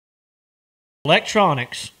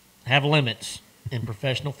Electronics have limits in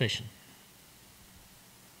professional fishing.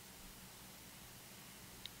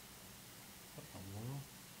 What in the world?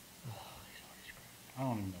 I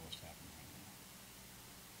don't even know what's happening right now.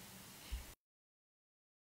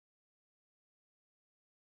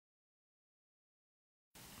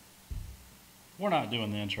 We're not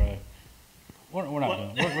doing the intro. We're not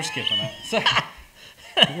doing it. We're skipping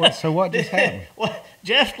that. So what just happened? What,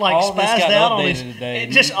 Jeff like All this spazzed got out on updated his. today. It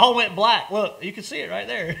just all went black. Look, you can see it right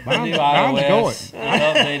there. The new Mine's iOS going.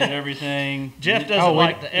 updated everything. Jeff doesn't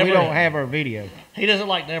like to ever. We don't have our video. He doesn't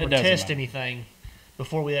like to ever It doesn't test matter. anything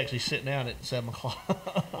before we actually sit down at 7 o'clock.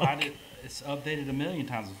 It's updated a million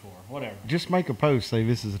times before. Whatever. Just make a post, say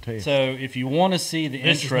this is a test. So if you want to see the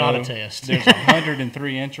This is intro, not a test. there's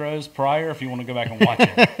 103 intros prior. If you want to go back and watch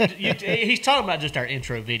it, He's talking about just our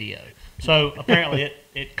intro video. So apparently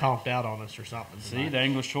it conked out on us or something. see tonight. the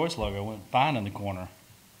English Choice logo went fine in the corner.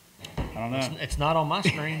 I don't know. It's not on my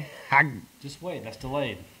screen. Just wait. That's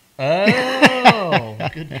delayed. Oh,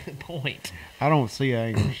 good point. I don't see an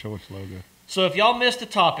English Choice logo. So if y'all missed the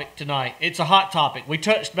topic tonight, it's a hot topic. We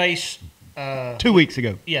touched base 2 weeks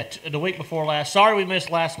ago. Yeah, the week before last. Sorry we missed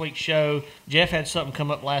last week's show. Jeff had something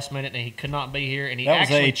come up last minute and he could not be here. And he That was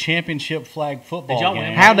actually a championship flag football Did y'all game.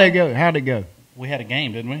 win? How'd they go? How'd it go? We had a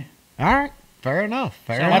game, didn't we? All right. Fair enough.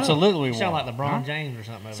 Fair Sound enough. Absolutely, you we sound won. like LeBron James or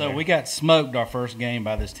something. Over So there. we got smoked our first game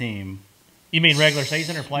by this team. You mean regular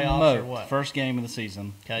season or playoffs Smoked. or what? First game of the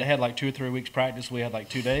season. Okay. They had like 2 or 3 weeks practice. We had like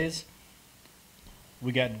 2 days.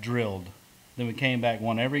 We got drilled. Then we came back,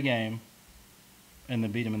 won every game, and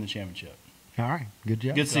then beat them in the championship. All right. Good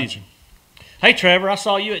job. Good season. Hey Trevor, I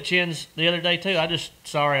saw you at Chin's the other day too.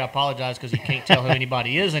 I apologize because you can't tell who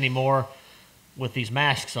anybody is anymore with these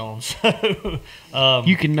masks on. So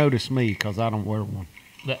You can notice me because I don't wear one.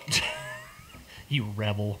 you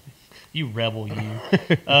rebel. You.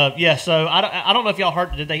 Yeah. So I don't know if y'all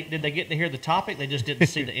heard. Did they get to hear the topic? They just didn't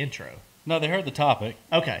see the intro. No, they heard the topic.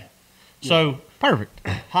 Okay. So Perfect.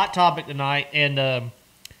 hot topic tonight, and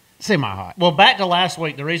Semi-hot. well, back to last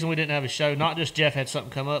week. The reason we didn't have a show, not just Jeff had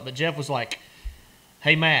something come up, but Jeff was like,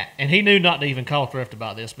 "Hey Matt," and he knew not to even call Thrift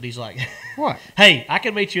about this, but he's like, What? "Hey, I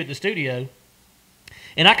can meet you at the studio,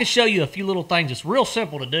 and I can show you a few little things. It's real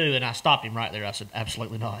simple to do." And I stopped him right there. I said,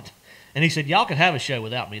 "Absolutely not." And he said, "Y'all could have a show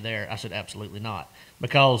without me there." I said, "Absolutely not,"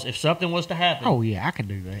 because if something was to happen, Oh, yeah, I can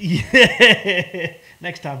do that.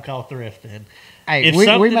 next time call Thrift. Then Hey, If we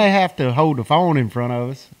something- may have to hold the phone in front of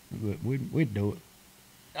us, but we'd do it.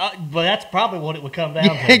 but that's probably what it would come down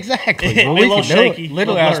Yeah, to. exactly. It'd Well, be a we little can do it. shaky. Literally,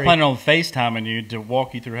 little I was blurry. planning on FaceTiming you to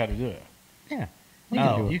walk you through how to do it. Yeah. We Oh.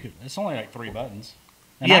 can do it. You could. It's only like 3 buttons.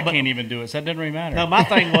 And Yeah, I but- can't even do it, so it doesn't really matter. No, my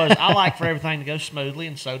thing was I like for everything to go smoothly,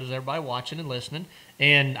 and so does everybody watching and listening.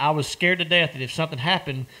 And I was scared to death that if something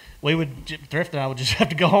happened, Thrift and I would just have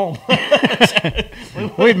to go home.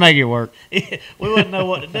 We'd make it work. We wouldn't know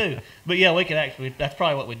what to do. But yeah, we could actually. That's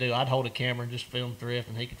probably what we do. I'd hold a camera and just film Thrift,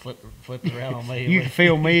 and he could flip it around on me. You could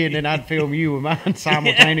film me, and then I'd film you with mine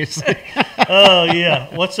simultaneously. Oh yeah,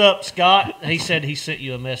 what's up, Scott? He said he sent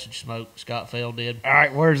you a message. Smoke. Scott Fell did. All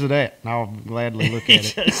right, where's it at? I'll gladly look He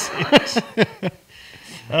at it. just-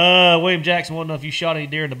 William Jackson wanted to know if you shot any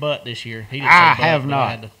deer in the butt this year. He didn't say I butt, have but I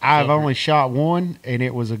had not. to I've filter it. only shot one, and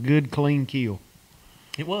it was a good, clean kill.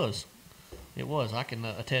 It was. It was. I can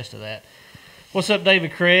attest to that. What's up,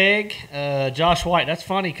 David Craig? Josh White. That's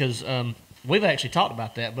funny because we've actually talked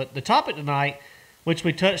about that. But the topic tonight, which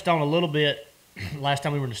we touched on a little bit last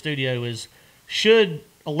time we were in the studio, is should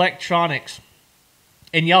electronics,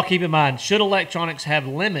 and y'all keep in mind, should electronics have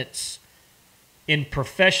limits in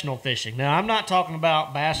professional fishing? Now, I'm not talking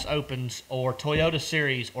about Bass Opens or Toyota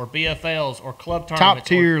Series or BFLs or club tournaments. Top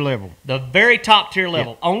tier level. The very top tier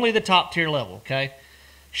level. Only the top tier level, okay?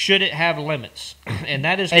 Should it have limits? And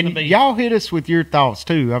that is going to And be... y'all hit us with your thoughts,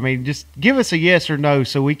 too. I mean, just give us a yes or no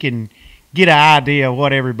so we can get an idea of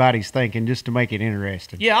what everybody's thinking just to make it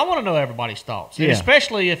interesting. Yeah, I want to know everybody's thoughts. And Yeah.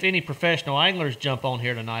 especially if any professional anglers jump on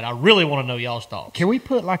here tonight. I really want to know y'all's thoughts. Can we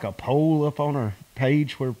put like a poll up on our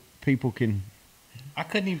page where people can... I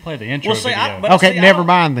couldn't even play the intro Well, see, video. But Okay, see, I never don't-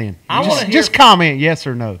 mind then. I wanna Just, hear- just comment yes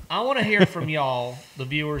or no. I want to hear from y'all, the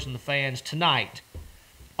viewers and the fans, tonight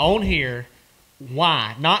on here.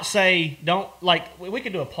 Why? Not say, don't, like, we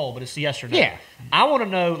can do a poll, but it's yes or no. Yeah. I want to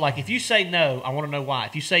know, like, if you say no, I want to know why.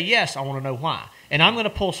 If you say yes, I want to know why. And I'm going to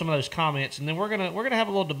pull some of those comments, and then we're gonna have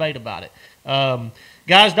a little debate about it.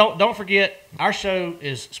 Guys, don't forget, our show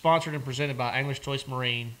is sponsored and presented by Anglers Choice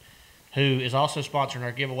Marine, who is also sponsoring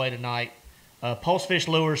our giveaway tonight. Pulse Fish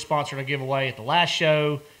Lures sponsored our giveaway at the last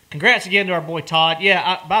show. Congrats again to our boy Todd.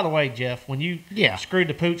 Yeah, by the way, Jeff, when you screwed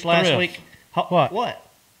the pooch last Thrift. week. What? What?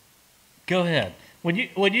 Go ahead. when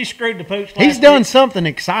you screwed the pooch. He's done something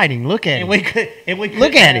exciting. Look at him.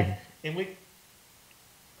 Look at him. And we.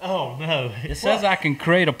 Oh no! It says I can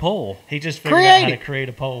create a poll. He just figured out how to create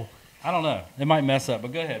a poll. I don't know. It might mess up,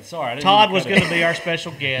 but go ahead. Sorry, I didn't Todd was going to be our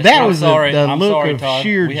special guest. That was sorry. the I'm look sorry, of Todd.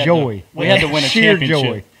 sheer joy. We had to win a sheer championship.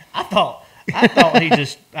 joy. I thought he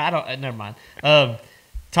just. I don't. Never mind.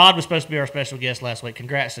 Todd was supposed to be our special guest last week.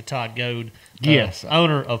 Congrats to Todd Goad, Yes.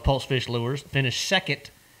 owner of Pulse Fish Lures, finished second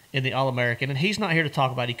in the All American, and he's not here to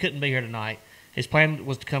talk about it. He couldn't be here tonight. His plan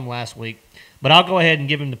was to come last week, but I'll go ahead and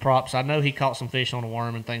give him the props. I know he caught some fish on a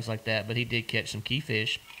worm and things like that, but he did catch some key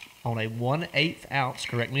fish on a 1/8 ounce.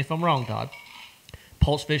 Correct me if I'm wrong, Todd.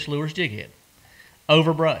 Pulse Fish Lures jig head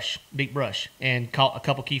over brush, deep brush, and caught a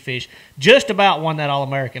couple key fish. Just about won that All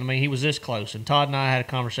American. I mean, he was this close, and Todd and I had a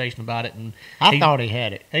conversation about it. And I thought he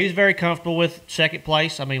had it. He was very comfortable with second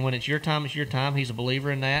place. I mean, when it's your time, it's your time. He's a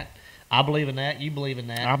believer in that. I believe in that. You believe in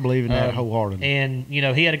that. I believe in that wholeheartedly. And, you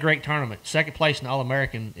know, he had a great tournament. Second place in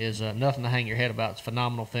All-American is nothing to hang your head about. It's a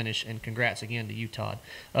phenomenal finish, and congrats again to you, Todd.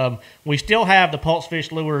 We still have the Pulse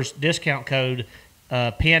Fish Lures discount code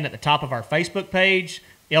pinned at the top of our Facebook page,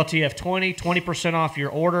 LTF20, 20% off your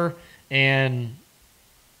order, and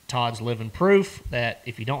Todd's living proof that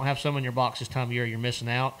if you don't have some in your box this time of year, you're missing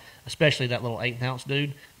out, especially that little 1/8 ounce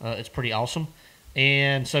dude. It's pretty awesome.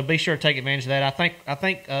 And so be sure to take advantage of that. I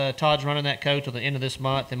think Todd's running that code till the end of this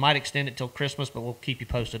month. They might extend it till Christmas, but we'll keep you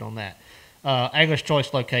posted on that. Angler's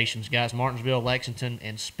Choice locations, guys, Martinsville, Lexington,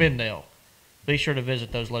 and Spindale. Be sure to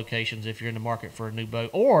visit those locations if you're in the market for a new boat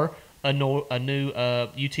or a new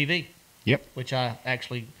UTV. Yep. Which I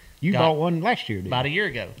actually You bought one last year, didn't you? about a year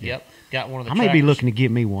ago. Yep. Got one of the I may be trackers. looking to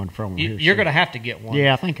get me one from him here You're soon. going to have to get one.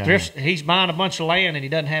 Yeah, I think I am. He's buying a bunch of land and he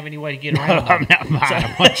doesn't have any way to get No, around. I'm not buying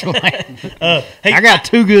a bunch of land. Hey, I got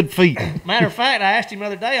 2 good feet. matter of fact, I asked him the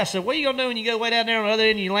other day, I said, what are you going to do when you go way down there on the other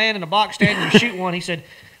end and you land in a box stand and you shoot one? He said,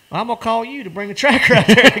 well, I'm going to call you to bring the tracker out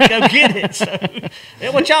there to go get it.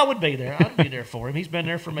 So, which I would be there. I'd be there for him. He's been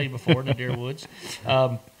there for me before in the deer woods.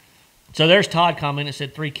 So there's Todd commenting. It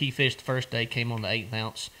said 3 key fish the first day, came on the 1/8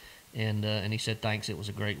 ounce. And he said thanks. It was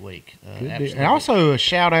a great week. Absolutely. And also a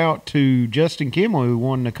shout out to Justin Kimmel, who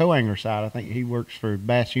won the co-angler side. I think he works for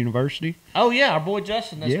Bass University. Oh yeah, our boy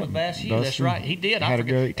Justin. That's Yeah, what Bass Hugh. That's Dustin right. He did. had a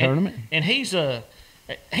great tournament. And he's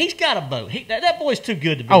got a boat. That boy's too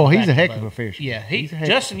good to be. Oh, in the he's back a heck the of boat. a fisher. Yeah, He's a heck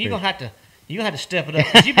Justin, of a you're gonna have to step it up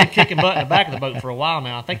because you've been kicking butt in the back of the boat for a while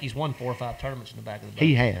now. I think he's won 4 or 5 tournaments in the back of the boat.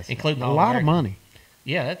 He has, including a lot of money.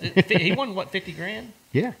 Yeah, he won what, 50 grand?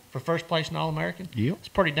 Yeah. For first place in All American. Yep. It's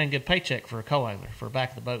a pretty dang good paycheck for a co-angler for back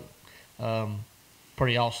of the boat.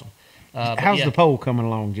 Pretty awesome. How's the poll coming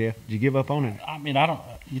along, Jeff? Did you give up on it? I mean, I don't.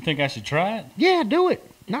 You think I should try it? Yeah, do it.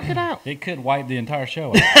 Knock it out. It could wipe the entire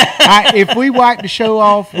show out. If we wipe the show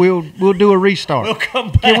off, we'll do a restart. We'll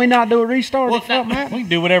come back. Can we not do a restart Well, if something We happens? can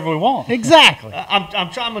do whatever we want. Exactly. I'm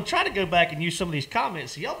gonna try to go back and use some of these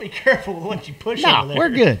comments. So y'all be careful with what you push over No, there. we're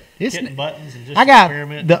good. Hitting buttons and just I got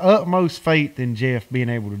experiment. the utmost faith in Jeff being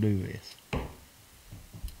able to do this.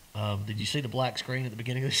 Did you see the black screen at the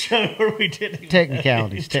beginning of the show where we didn't?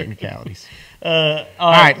 Technicalities. All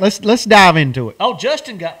All right, let's dive into it. Oh,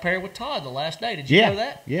 Justin got paired with Todd the last day. Did you know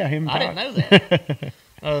that? Yeah, him. And I Todd. didn't know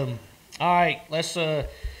that. All right,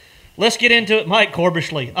 let's get into it. Mike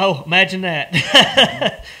Corbishley. Oh, imagine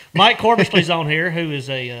that. Mike Corbishley's on here, who is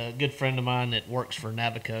a good friend of mine that works for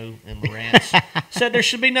Navico in Lawrence. Said there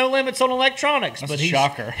should be no limits on electronics. That's but a he's,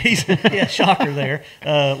 shocker. He's shocker there.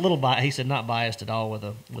 Little he said not biased at all with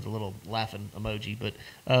a little laughing emoji. But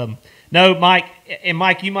no, Mike,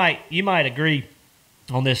 you might agree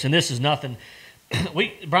on this, and this is nothing.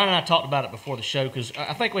 Brian and I talked about it before the show because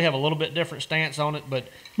I think we have a little bit different stance on it, but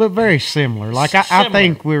very similar. Like I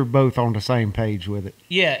think we're both on the same page with it.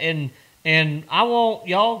 yeah, and I want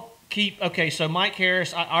y'all keep okay. So Mike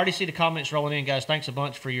Harris, I already see the comments rolling in, guys. Thanks a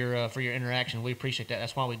bunch for your interaction. We appreciate that.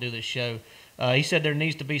 That's why we do this show. He said there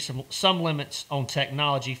needs to be some limits on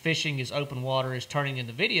technology. Fishing is open water is turning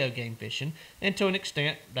into video game fishing, and to an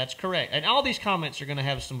extent, that's correct. And all these comments are going to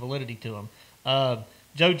have some validity to them.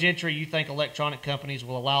 Joe Gentry, you think electronic companies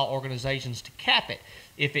will allow organizations to cap it?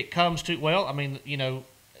 If it comes to, well, I mean, you know,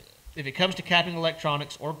 if it comes to capping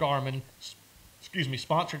electronics or Garmin,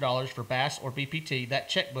 sponsor dollars for Bass or BPT, that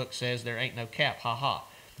checkbook says there ain't no cap. Ha ha.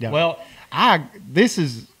 Yeah. Well, I'm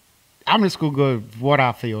just going to go with what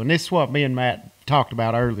I feel. And this is what me and Matt talked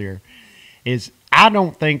about earlier, is I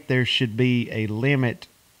don't think there should be a limit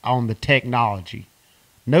on the technology.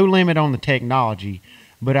 No limit on the technology.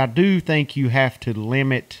 But I do think you have to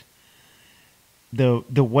limit the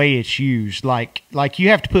way it's used. Like you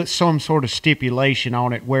have to put some sort of stipulation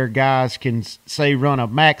on it where guys can, say, run a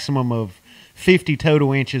maximum of 50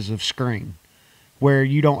 total inches of screen. where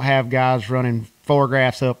you don't have guys running 4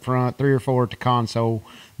 graphs up front, 3 or 4 at the console.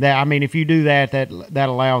 That, I mean, if you do that, that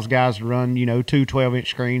allows guys to run, 2 12-inch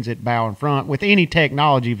screens at bow and front with any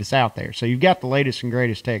technology that's out there. So you've got the latest and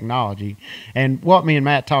greatest technology. And what me and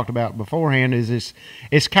Matt talked about beforehand is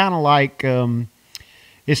it's kind of like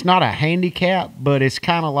it's not a handicap, but it's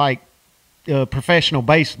kind of like professional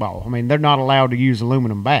baseball. I mean, they're not allowed to use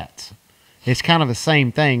aluminum bats. It's kind of the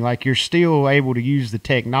same thing. Like, you're still able to use the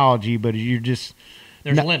technology, but you're just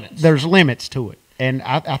limits. There's limits to it, and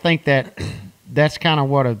I think that's kind of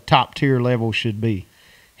what a top tier level should be.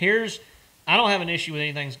 I don't have an issue with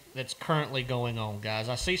anything that's currently going on, guys.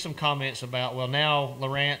 I see some comments about, well, now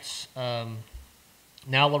Lowrance,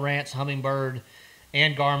 Humminbird,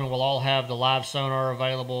 and Garmin will all have the live sonar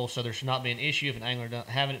available, so there should not be an issue if an angler doesn't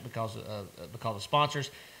have it because of sponsors.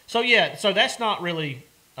 So yeah, so that's not really.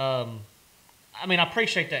 I mean, I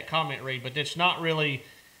appreciate that comment, Reed, but it's not really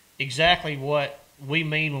exactly what we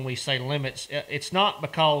mean when we say limits. It's not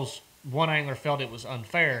because one angler felt it was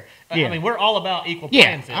unfair. Yeah. I mean, we're all about equal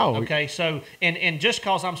playing field. Oh. Okay, so and just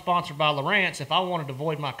because I'm sponsored by Lowrance, if I wanted to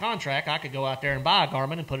void my contract, I could go out there and buy a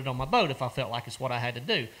Garmin and put it on my boat if I felt like it's what I had to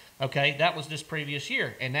do. Okay, that was this previous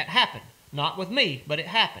year, and that happened. Not with me, but it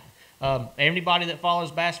happened. Anybody that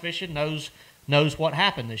follows bass fishing knows what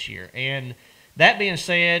happened this year. And that being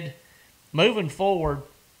said, moving forward,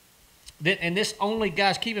 and this only,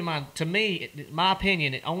 guys, keep in mind, to me, my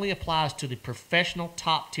opinion, it only applies to the professional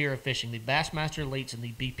top tier of fishing, the Bassmaster Elites and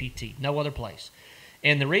the BPT, no other place.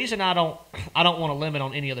 And the reason I don't want to limit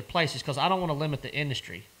on any other place is because I don't want to limit the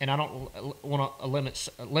industry, and I don't want to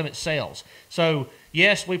limit sales. So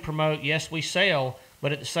yes, we promote, yes, we sell,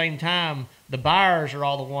 but at the same time, the buyers are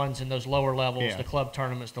all the ones in those lower levels, Yeah. the club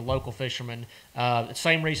tournaments, the local fishermen. The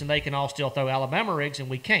same reason they can all still throw Alabama rigs and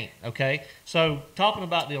we can't. Okay, so talking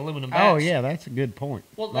about the aluminum bats. Oh yeah, that's a good point.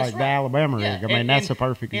 Well, that's like the right. Alabama Yeah, rig. I mean, that's a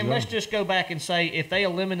perfect And example. let's just go back and say if they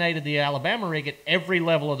eliminated the Alabama rig at every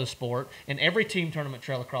level of the sport and every team tournament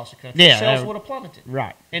trail across the country, Yeah, sales would have plummeted.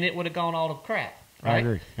 Right. And it would have gone all to crap. I Right?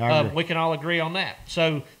 agree. I agree. We can all agree on that.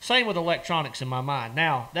 So same with electronics in my mind.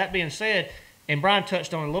 Now, that being said, and Brian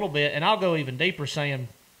touched on it a little bit, and I'll go even deeper saying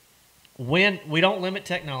when we don't limit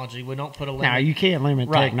technology, we don't put a limit. Now, you can't limit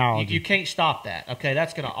Right. technology. You can't stop that. Okay,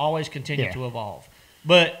 that's going to always continue Yeah. to evolve.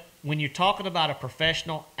 But when you're talking about a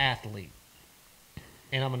professional athlete,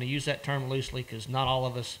 and I'm going to use that term loosely because not all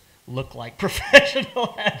of us look like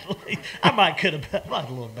professional athletes. I might could have been a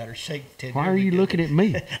little better shape 10 Why years are you ago. looking at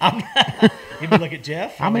me? You mean look at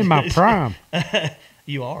Jeff? I'm in my prime.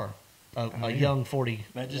 You are a young 41.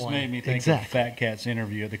 That just made me think Exactly. of Fat Cat's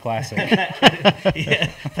interview at the Classic. Yeah,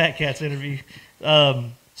 Fat Cat's interview.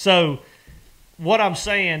 So what I'm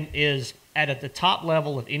saying is at the top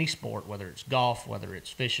level of any sport, whether it's golf, whether it's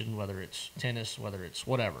fishing, whether it's tennis, whether it's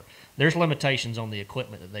whatever, there's limitations on the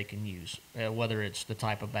equipment that they can use, whether it's the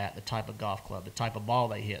type of bat, the type of golf club, the type of ball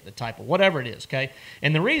they hit, the type of whatever it is, okay?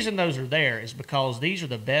 And the reason those are there is because these are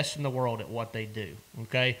the best in the world at what they do,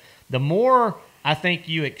 okay? The more I think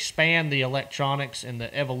you expand the electronics and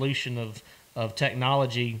the evolution of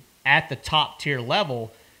technology at the top tier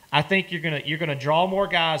level, I think you're gonna draw more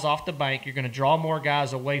guys off the bank. You're gonna draw more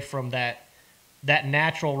guys away from that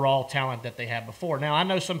natural raw talent that they had before. Now I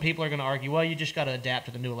know some people are gonna argue, well, you just got to adapt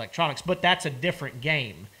to the new electronics, but that's a different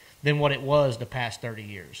game than what it was the past 30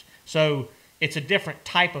 years. So it's a different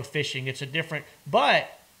type of fishing. It's a different,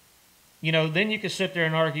 but then you could sit there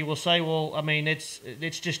and argue. We'll say, well, I mean, it's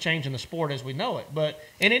just changing the sport as we know it,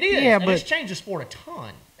 and it is. Yeah, and but it's changed the sport a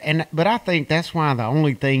ton. But I think that's why the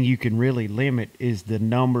only thing you can really limit is the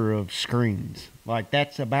number of screens. Like,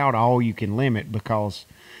 that's about all you can limit, because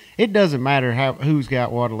it doesn't matter who's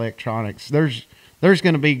got what electronics. There's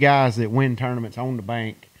going to be guys that win tournaments on the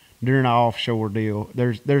bank during an offshore deal.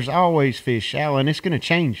 There's always fish shallow, and it's going to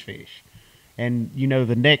change fish. And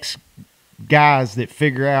the next guys that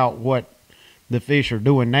figure out what the fish are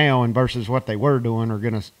doing now and versus what they were doing are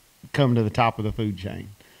going to come to the top of the food chain.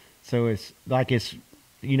 So it's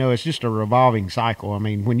just a revolving cycle. I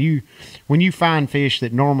mean, when you find fish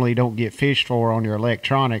that normally don't get fished for on your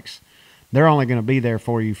electronics, they're only going to be there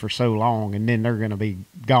for you for so long, and then they're going to be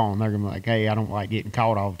gone. They're going to be like, hey, I don't like getting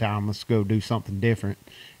caught all the time. Let's go do something different.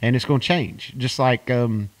 And it's going to change. Just like,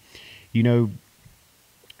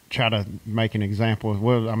 try to make an example.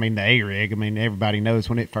 Well, I mean, the A-rig, I mean, everybody knows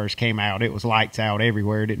when it first came out, it was lights out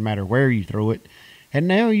everywhere. It didn't matter where you threw it. And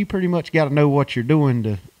now you pretty much got to know what you're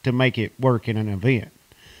doing to make it work in an event.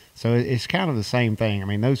 So it's kind of the same thing. I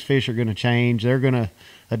mean, those fish are going to change. They're going to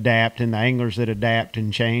adapt, and the anglers that adapt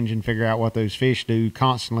and change and figure out what those fish do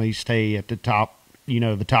constantly stay at the top,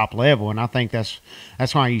 the top level. And I think that's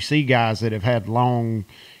why you see guys that have had long,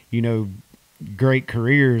 great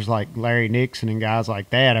careers like Larry Nixon and guys like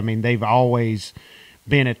that. I mean, they've always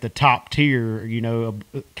been at the top tier, you know,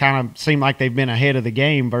 kind of seem like they've been ahead of the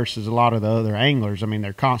game versus a lot of the other anglers. I mean,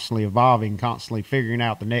 they're constantly evolving, constantly figuring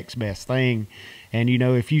out the next best thing. And, you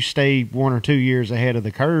know, if you stay 1 or 2 years ahead of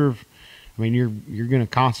the curve, I mean, you're going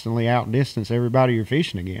to constantly outdistance everybody you're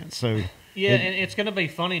fishing against. So yeah, and it's going to be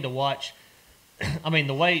funny to watch. I mean,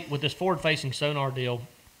 the way with this forward-facing sonar deal,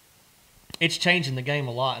 it's changing the game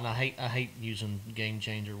a lot, and I hate using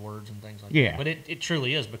game-changer words and things like that. But it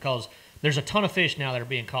truly is, because there's a ton of fish now that are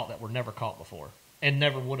being caught that were never caught before and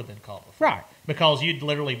never would have been caught before. Right. Because you'd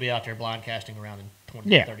literally be out there blind casting around in 20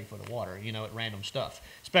 to 30 foot of water, you know, at random stuff,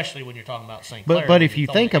 especially when you're talking about St. Clair. But if you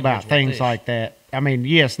think about things like that, I mean,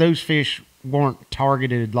 yes, those fish weren't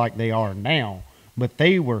targeted like they are now, but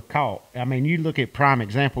they were caught. I mean, you look at prime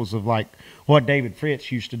examples of like what David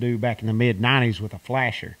Fritz used to do back in the mid-'90s with a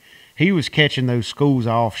flasher. He was catching those schools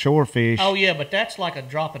of offshore fish. Oh, yeah, but that's like a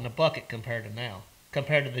drop in the bucket compared to now,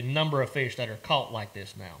 compared to the number of fish that are caught like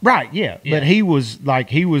this now. Right, yeah. But he was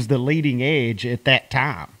the leading edge at that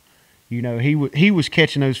time. You know, he was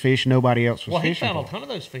catching those fish nobody else was fishing for. Well, he found a ton of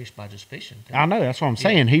those fish by just fishing. I know, that's what I'm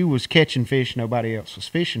saying. He was catching fish nobody else was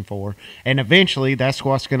fishing for. And eventually that's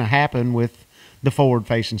what's going to happen with the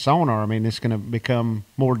forward-facing sonar. I mean, it's going to become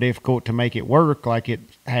more difficult to make it work like it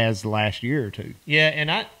has the last year or two. Yeah,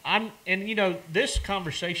 and I'm you know, this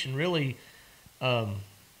conversation really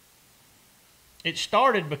it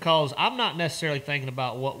started because I'm not necessarily thinking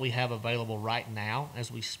about what we have available right now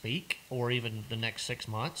as we speak, or even the next 6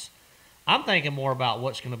 months. I'm thinking more about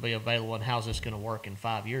what's going to be available and how's this going to work in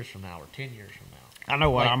 5 years from now or 10 years from now. I know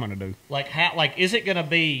what I'm going to do. Like, is it going to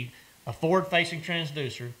be a forward-facing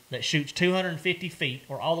transducer that shoots 250 feet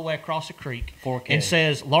or all the way across a creek 4K. and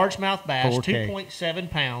says largemouth bass, 4K. 2.7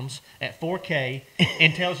 pounds at 4K,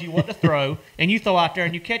 and tells you what to throw, and you throw out there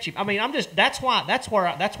and you catch him? I mean, that's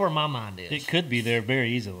where my mind is. It could be there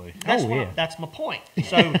very easily. That's my point.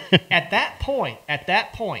 So at that point,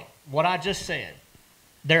 what I just said,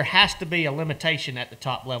 there has to be a limitation at the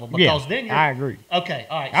top level, because then you're, I agree. Okay,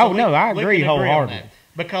 all right. So I agree wholeheartedly.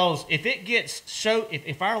 Because if it gets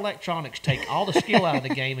if our electronics take all the skill out of the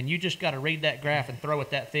game, and you just got to read that graph and throw at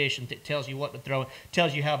that fish, and it tells you what to throw,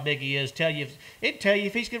 tells you how big he is, tell you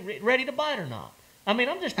if he's ready to bite or not. I mean,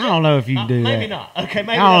 I don't know if you do maybe that. not. Okay,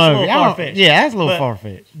 maybe that's a little far-fetched. Yeah, that's a little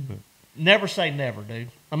far-fetched. Never say never, dude.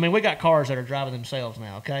 I mean, we got cars that are driving themselves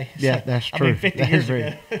now, okay? Yeah, that's true. I mean, 50 years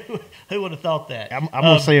ago, who would have thought that? I'm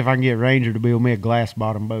going to see if I can get Ranger to build me a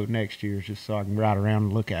glass-bottom boat next year, just so I can ride around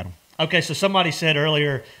and look at them. Okay, so somebody said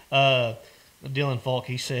earlier, Dylan Falk,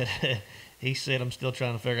 he said, I'm still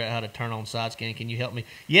trying to figure out how to turn on side scan. Can you help me?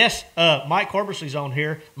 Yes, Mike Corbersley's on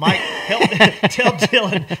here. Mike, tell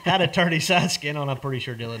Dylan how to turn his side scan on. I'm pretty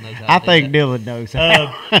sure Dylan knows how to do that. I think Dylan knows.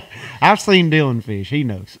 I've seen Dylan fish. He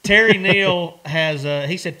knows. Terry Neal has,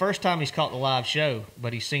 he said first time he's caught the live show,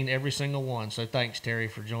 but he's seen every single one. So thanks, Terry,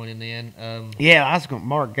 for joining in.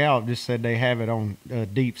 Mark Gallup just said they have it on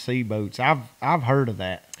deep sea boats. I've heard of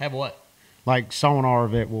that. Have what? Like sonar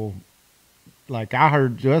that will, like I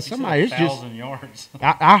heard somebody. It's 1,000 yards.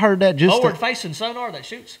 I heard that just forward facing sonar that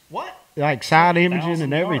shoots what? Like side imaging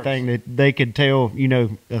and 1,000 everything yards. that they could tell,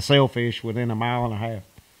 a sailfish within a mile and a half.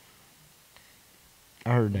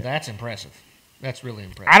 I heard that. That's impressive. That's really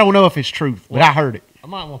impressive. I don't know if it's truth, but I heard it. I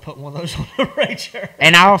might want to put one of those on the Ranger.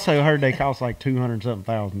 And I also heard they cost like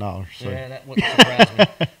 $200,000. So. Yeah, that wouldn't surprise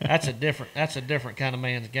me. That's a different kind of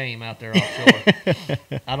man's game out there offshore.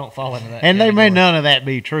 I don't fall into that. And they may category. none of that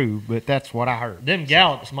be true, but that's what I heard. Them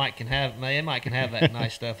Gallops might can have that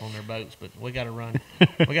nice stuff on their boats, but we got to run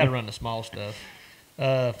the small stuff.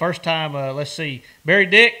 First time, let's see. Barry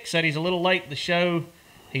Dick said he's a little late to the show.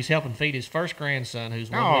 He's helping feed his first grandson, who's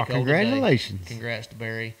 1 week old. Congratulations! Congrats to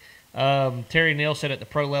Barry. Terry Neal said at the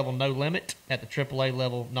pro level, no limit. At the AAA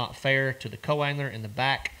level, not fair to the co-angler in the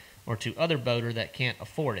back or to other boater that can't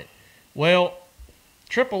afford it. Well,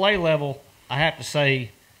 AAA level, I have to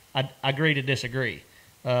say, I agree to disagree.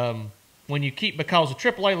 Because the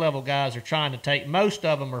AAA level guys are trying to take, most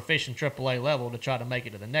of them are fishing AAA level to try to make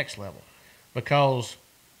it to the next level. Because,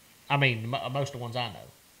 most of the ones I know,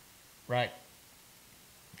 right?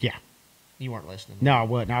 Yeah. You weren't listening. No, I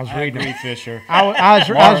wasn't. I was reading. Agree, Fisher.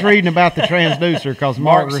 I was reading about the transducer because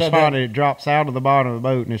Mark said responded. It drops out of the bottom of the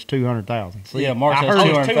boat and it's 200,000. Yeah, Mark says heard-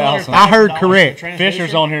 200,000. I heard correct.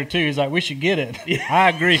 Fisher's on here too. He's like, we should get it. Yeah. I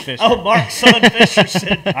agree, Fisher. Oh, Mark's son Fisher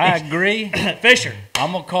said. I agree. Fisher,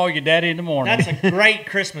 I'm gonna call your daddy in the morning. that's a great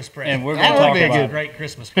Christmas present. And we're That gonna would talk be a about good- it. Great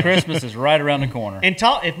Christmas present. Christmas is right around the corner. And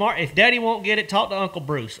talk if Daddy won't get it, talk to Uncle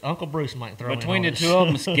Bruce. Uncle Bruce might throw Between in the on two of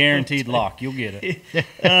them, it's guaranteed lock. You'll get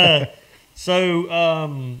it. So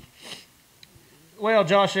Well,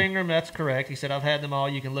 Josh Ingram, that's correct. He said, I've had them all.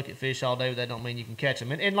 You can look at fish all day, but that don't mean you can catch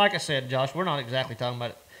them. And like I said, Josh, we're not exactly talking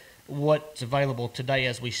about what's available today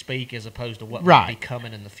as we speak as opposed to what might be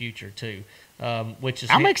coming in the future, too. Which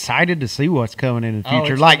is I'm excited to see what's coming in the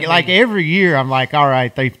future. It's like every year, I'm like, all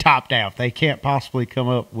right, they've topped out. They can't possibly come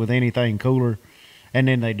up with anything cooler, and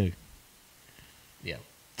then they do. Yeah.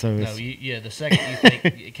 So the second you think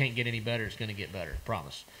it can't get any better, it's going to get better.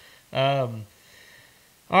 Promise.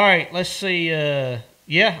 All right, let's see. I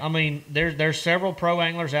mean, there's several pro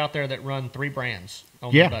anglers out there that run 3 brands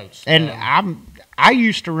on their boats. And I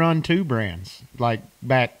used to run 2 brands like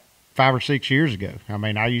back 5 or 6 years ago. I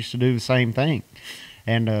mean, I used to do the same thing,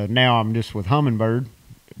 and now I'm just with Humminbird.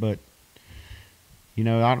 But you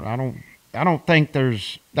know, I don't think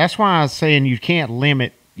there's. That's why I was saying you can't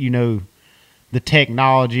limit, the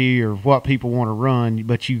technology or what people want to run,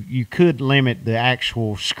 but you could limit the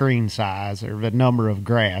actual screen size or the number of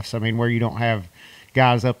graphs. I mean, where you don't have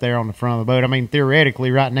guys up there on the front of the boat. I mean, theoretically,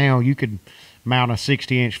 right now you could mount a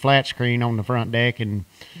 60-inch flat screen on the front deck and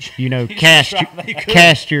cast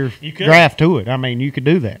your graph to it. I mean, you could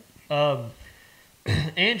do that.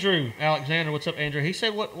 Andrew Alexander, what's up, Andrew? He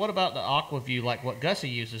said, "What about the AquaView, like what Gussie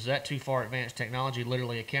uses? Is that too far advanced technology?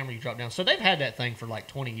 Literally a camera you drop down." So they've had that thing for like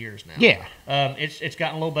 20 years now. Yeah, it's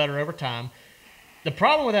gotten a little better over time. The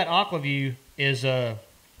problem with that AquaView is,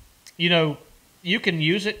 you can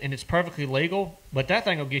use it and it's perfectly legal, but that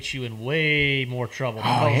thing will get you in way more trouble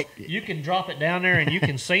because you can drop it down there and you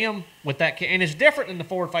can see them with that. And it's different than the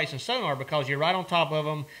forward-facing sonar because you're right on top of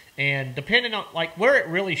them. And depending on, like, where it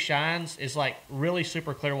really shines is, like, really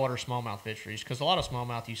super clear water smallmouth fisheries because a lot of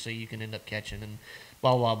smallmouth you see you can end up catching and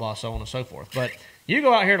blah, blah, blah, so on and so forth. But you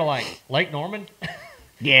go out here to, like, Lake Norman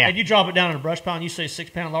yeah, and you drop it down in a brush pile and you see a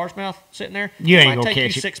 6-pound largemouth sitting there, you ain't might gonna take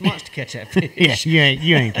catch you it. 6 months to catch that fish. Yeah,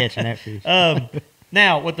 you ain't catching that fish.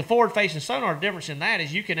 Now, with the forward-facing sonar, the difference in that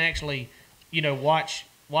is you can actually, watch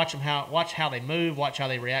how they move, watch how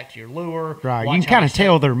they react to your lure. Right, you can kind of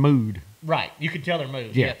tell their mood. Right, you can tell their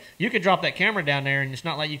mood. Yeah. You could drop that camera down there, and it's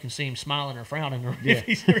not like you can see him smiling or frowning, or if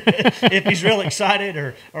he's real excited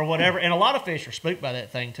or whatever. And a lot of fish are spooked by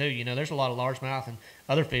that thing too. There's a lot of largemouth and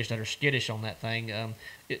other fish that are skittish on that thing.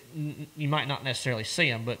 You might not necessarily see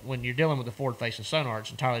them, but when you're dealing with the forward-facing sonar,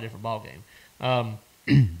 it's an entirely different ballgame.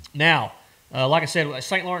 Now. Like I said,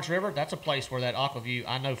 St. Lawrence River, that's a place where that AquaView,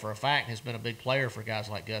 I know for a fact, has been a big player for guys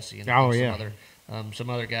like Gussie and some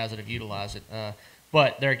other guys that have utilized it.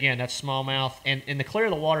 But there again, that's smallmouth. And the clearer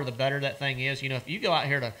the water, the better that thing is. If you go out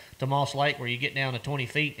here to Moss Lake where you get down to 20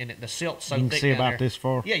 feet and the silt's so thick you can see down about there, this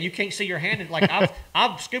far. Yeah, you can't see your hand. Like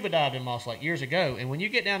I've scuba dived in Moss Lake years ago, and when you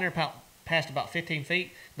get down there past about 15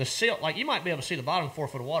 feet, the silt, like you might be able to see the bottom 4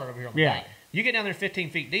 foot of water over here on the bank. You get down there 15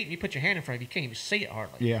 feet deep, and you put your hand in front of you, can't even see it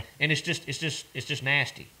hardly. Yeah, and it's just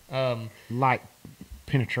nasty. Light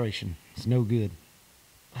penetration, it's no good.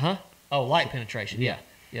 Huh? Oh, light penetration. Yeah.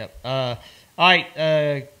 Yep. All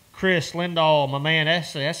right, Chris Lindahl, my man.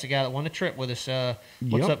 That's the guy that won the trip with us.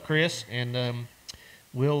 What's up, Chris? And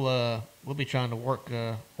we'll be trying to work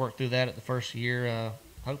through that at the first year.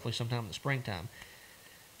 Hopefully, sometime in the springtime.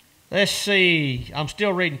 Let's see. I'm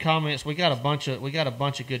still reading comments. We got a bunch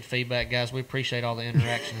of good feedback, guys. We appreciate all the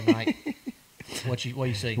interaction tonight. What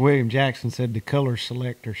you see? William Jackson said the color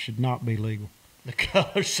selector should not be legal. The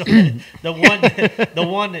color selector, the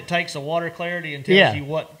one that takes the water clarity and tells you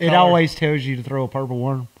what color. It always tells you to throw a purple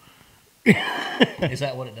worm. Is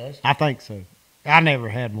that what it does? I think so. I never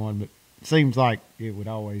had one, but it seems like it would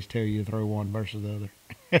always tell you to throw one versus the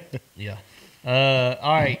other. Yeah.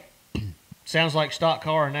 All right. Sounds like stock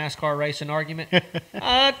car or NASCAR racing argument.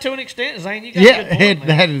 To an extent, Zane, you got a good point, man.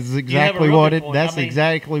 That is exactly what it. That's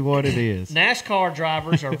exactly what it is. NASCAR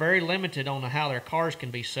drivers are very limited on how their cars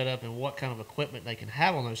can be set up and what kind of equipment they can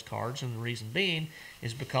have on those cars, and the reason being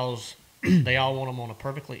is because they all want them on a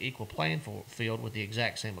perfectly equal playing field with the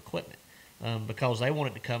exact same equipment, because they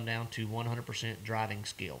want it to come down to 100% driving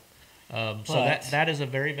skill. So that is a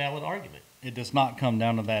very valid argument. It does not come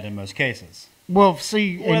down to that in most cases. Well,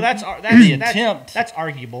 see, that's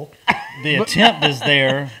arguable. The attempt is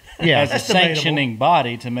there as a sanctioning debatable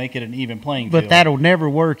body to make it an even playing field. But that'll never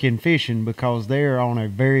work in fishing because they're on a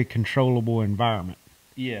very controllable environment.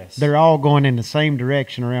 Yes. They're all going in the same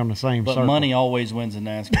direction around the same circle. But money always wins in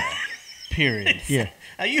NASCAR. Period. Yeah.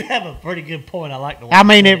 You have a pretty good point. I like the way I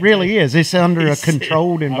mean, it really is. It's under a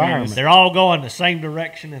controlled environment. They're all going the same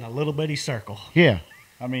direction in a little bitty circle. Yeah.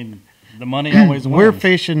 I mean, the money always wins. We're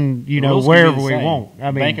fishing, wherever we want.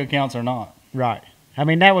 I mean, bank accounts are not. Right. I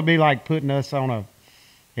mean, that would be like putting us on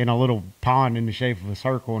in a little pond in the shape of a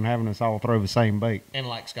circle and having us all throw the same bait. And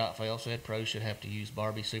like Scott Fell said, pros should have to use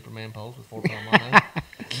Barbie Superman poles with 4-pound mono.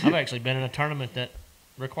 I've actually been in a tournament that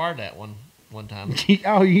required that one time.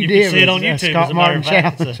 Oh, you You did. can see it on It's YouTube. Scott as a matter Martin of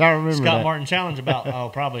fact. challenge. I remember Scott that. Martin challenge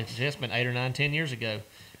about probably it's been 8 or 9, 10 years ago.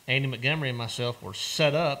 Andy Montgomery and myself were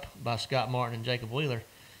set up by Scott Martin and Jacob Wheeler,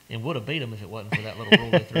 and would have beat them if it wasn't for that little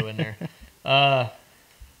rule they threw in there. All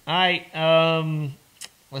right,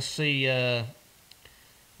 let's see.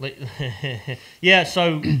 Yeah,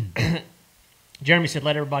 so Jeremy said,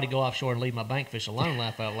 "Let everybody go offshore and leave my bankfish alone."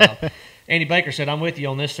 Laugh out loud. Andy Baker said, "I'm with you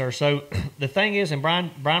on this, sir." So the thing is, and Brian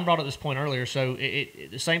brought up this point earlier. So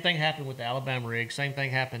the same thing happened with the Alabama rig. Same thing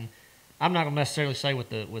happened. I'm not going to necessarily say with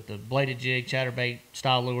the bladed jig, chatterbait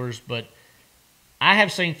style lures, but I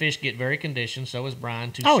have seen fish get very conditioned. So has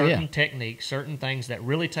Brian to certain techniques, certain things that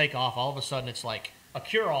really take off. All of a sudden, it's like a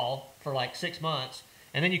cure-all for like 6 months,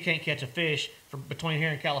 and then you can't catch a fish from between here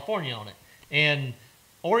and California on it.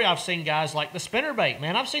 Or I've seen guys like the spinnerbait.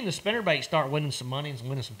 Man, I've seen the spinnerbait start winning some money and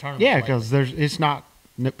winning some tournaments. Yeah, lately. because it's not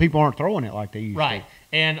people aren't throwing it like they used Right.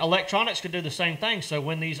 to. And electronics could do the same thing. So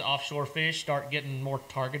when these offshore fish start getting more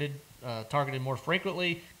targeted more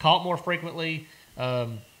frequently, caught more frequently,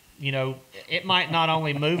 it might not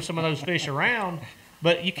only move some of those fish around,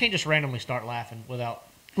 but you can't just randomly start laughing without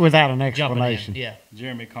Without an jumping in. explanation. Yeah.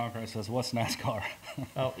 Jeremy Conrad says, "What's NASCAR?"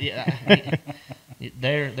 Oh yeah.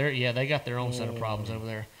 They got their own set of problems over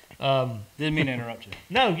there. Didn't mean to interrupt you.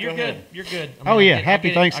 No, you're Go good. ahead. You're good. Oh yeah, I happy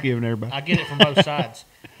get it. Thanksgiving, everybody. I get it from both sides.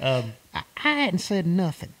 I hadn't said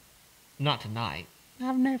nothing. Not tonight.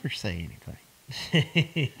 I've never said anything.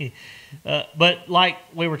 But like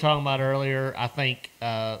we were talking about earlier, I think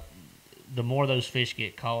the more those fish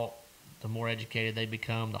get caught, the more educated they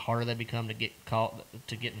become, the harder they become to get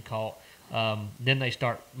getting caught. Then they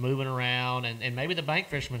start moving around, and maybe the bank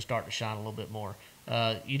fishermen start to shine a little bit more.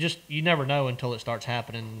 You never know until it starts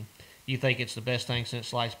happening. You think it's the best thing since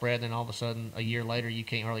sliced bread, then all of a sudden, a year later, you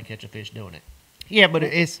can't hardly catch a fish doing it. Yeah, but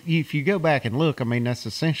if you go back and look, I mean, that's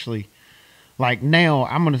essentially like now.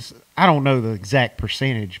 I don't know the exact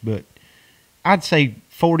percentage, but I'd say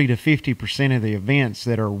 40 to 50% of the events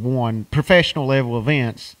that are won, professional level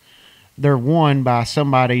events, they're won by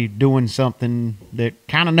somebody doing something that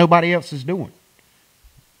kind of nobody else is doing.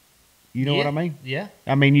 You know what I mean? Yeah.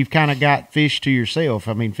 I mean, you've kind of got fish to yourself.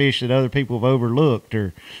 I mean, fish that other people have overlooked,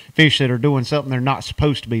 or fish that are doing something they're not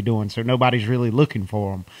supposed to be doing, so nobody's really looking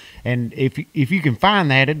for them. And if you can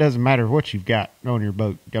find that, it doesn't matter what you've got on your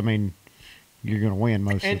boat. I mean, you're going to win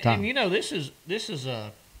most of the time. And this is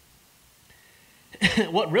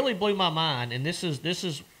what really blew my mind, and this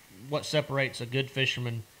is what separates a good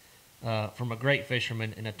fisherman from a great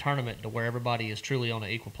fisherman in a tournament to where everybody is truly on an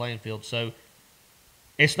equal playing field. So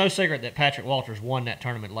it's no secret that Patrick Walters won that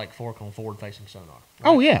tournament Lake Fork on forward-facing sonar. Right?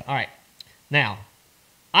 Oh, yeah. All right. Now,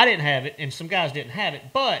 I didn't have it, and some guys didn't have it,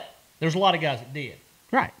 but there's a lot of guys that did.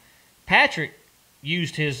 Right. Patrick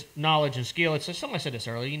used his knowledge and skill. Somebody said this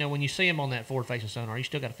earlier. When you see him on that forward-facing sonar, you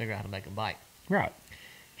still got to figure out how to make him bite. Right.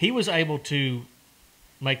 He was able to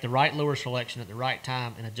make the right lure selection at the right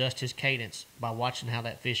time and adjust his cadence by watching how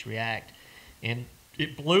that fish react. And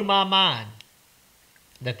it blew my mind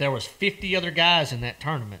that there was 50 other guys in that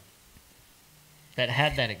tournament that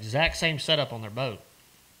had that exact same setup on their boat.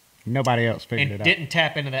 Nobody else figured and it out. didn't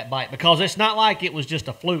tap into that bite, because it's not like it was just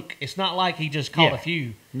a fluke. It's not like he just caught a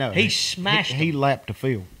few. No. He smashed He them. lapped the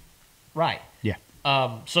field. Right. Yeah.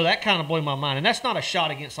 So that kind of blew my mind. And that's not a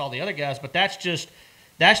shot against all the other guys, but that's just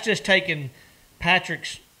taking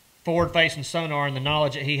Patrick's forward-facing sonar and the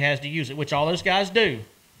knowledge that he has to use it, which all those guys do.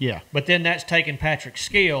 Yeah. But then that's taking Patrick's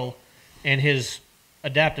skill and his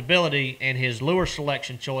adaptability and his lure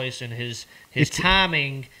selection choice and his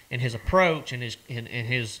timing and his approach and his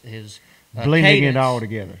Blending cadence it all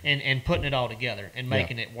together. and putting it all together and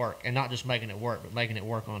making it work, and not just making it work, but making it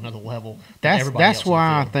work on another level. That's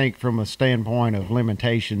why I think from a standpoint of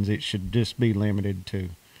limitations, it should just be limited to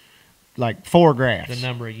like 4 graphs. the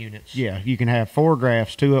number of units. Yeah, you can have 4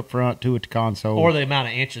 graphs, 2 up front, 2 at the console, Or the amount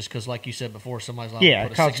of inches, because like you said before, somebody's like,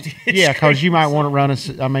 put a 60-inch because you might screen. want to run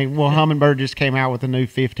Humminbird just came out with a new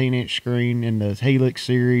 15-inch screen in the Helix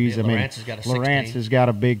series. Yeah, I mean, Lowrance has got a 16. Lowrance has got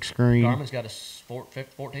a big screen. Garmin's got a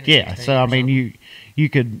 14. Yeah, so I mean, you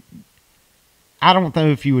could. I don't know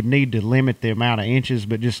if you would need to limit the amount of inches,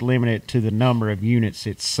 but just limit it to the number of units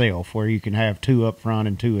itself, where you can have 2 up front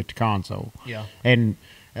and 2 at the console. Yeah. And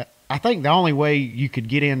I think the only way you could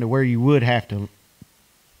get into where you would have to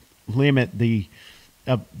limit the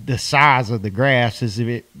size of the graphs is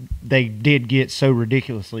if they did get so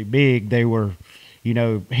ridiculously big, they were,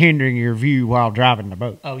 hindering your view while driving the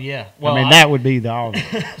boat. Oh yeah. Well, that would be the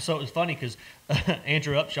obvious. So it was funny because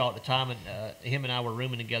Andrew Upshaw at the time, and him and I were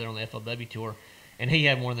rooming together on the FLW tour, and he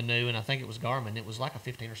had one of the new, and I think it was Garmin. It was like a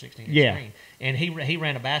 15 or 16 inch screen, and he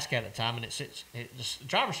ran a Bascat at the time, and the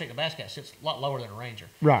driver's seat of the Bascat sits a lot lower than a Ranger.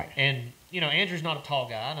 Right. And Andrew's not a tall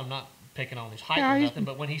guy, and I'm not picking on his height or nothing,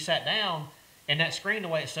 but when he sat down. And that screen, the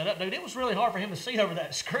way it's set up, dude, it was really hard for him to see over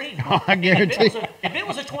that screen. Oh, I guarantee. If it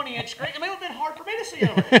was a 20-inch screen, it would have been hard for me to see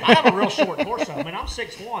over. I have a real short torso. I mean, I'm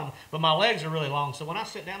 6'1", but my legs are really long. So when I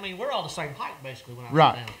sit down, we're all the same height, basically, when I sit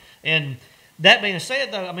down. And that being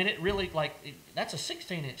said, though, it really, that's a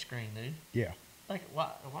 16-inch screen, dude. Yeah.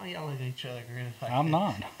 Why y'all looking at each other? I'm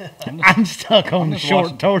not. I'm stuck on the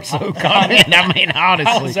short torso comment. Honestly.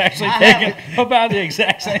 I was actually thinking about the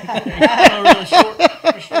exact same thing. I have a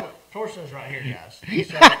really short torso's right here, guys.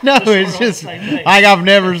 So, no, it's just I've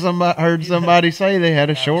never heard somebody say they had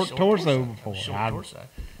a short torso before. Short torso.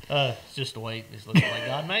 It's just the way it looks like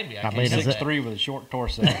God made me. I mean, 6'3" with a short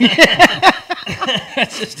torso. That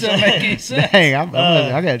just doesn't make any sense. Dang,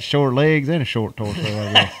 I got short legs and a short torso,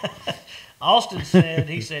 I guess. Austin said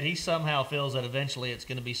he somehow feels that eventually it's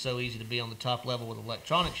going to be so easy to be on the top level with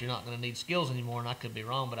electronics, you're not going to need skills anymore, and I could be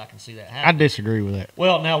wrong, but I can see that happening. I disagree with that.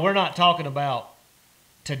 Well, now, we're not talking about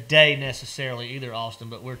today necessarily either, Austin,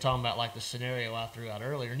 but we're talking about like the scenario I threw out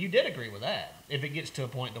earlier, and you did agree with that. If it gets to a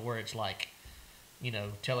point to where it's like,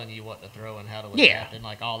 telling you what to throw and how to adapt and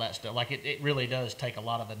like all that stuff, like it really does take a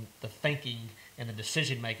lot of the thinking and the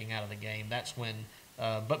decision making out of the game. That's when,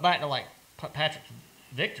 but back to like Patrick's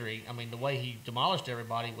victory, the way he demolished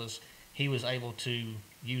everybody was he was able to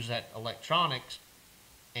use that electronics,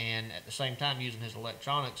 and at the same time using his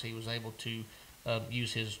electronics, he was able to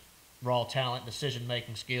use his raw talent,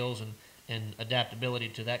 decision-making skills, and adaptability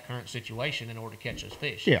to that current situation in order to catch those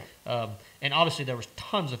fish. Yeah. And obviously there was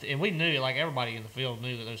tons of, and we knew, like everybody in the field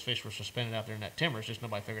knew that those fish were suspended out there in that timber. It's just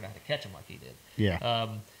nobody figured out how to catch them like he did. Yeah.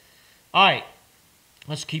 All right.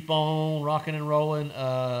 Let's keep on rocking and rolling.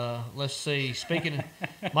 Let's see. Speaking,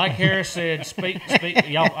 Mike Harris said, speak,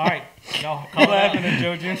 y'all. All right, y'all call it out. To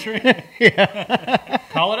Joe Gentry. Yeah.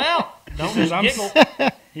 Call it out. Don't just giggle.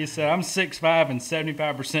 He said, "I'm 6'5" and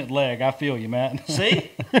 75% leg. I feel you, Matt."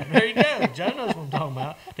 See, there you go. Joe knows what I'm talking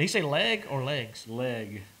about. Did he say leg or legs?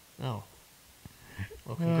 Leg. Oh.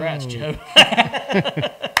 Well, congrats, Joe.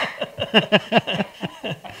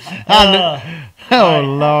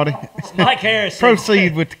 Lordy. Mike Harris.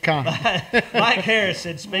 Proceed with the comment. Mike Harris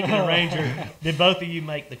said, speaking of Ranger, did both of you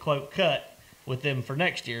make the quote cut with them for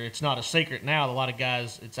next year? It's not a secret now. A lot of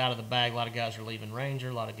guys, it's out of the bag. A lot of guys are leaving Ranger.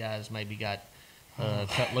 A lot of guys maybe got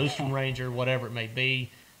cut loose from Ranger, whatever it may be.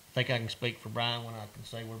 I think I can speak for Brian when I can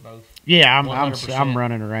say we're both. Yeah, I'm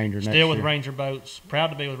running a Ranger next year. Still with Ranger boats. Proud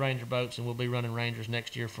to be with Ranger boats, and we'll be running Rangers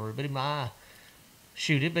next year for it'd be my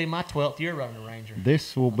 12th year running a Ranger.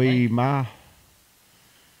 This will be my.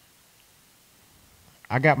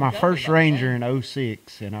 I got my first Ranger in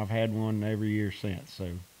 06, and I've had one every year since. So.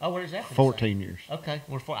 Oh, where's that? 14 years. Okay,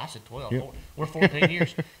 I said 12. Yep. We're 14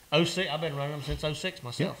 years. 06. I've been running them since 06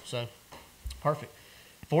 myself. Yep. So, perfect.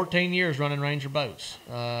 14 years running Ranger boats,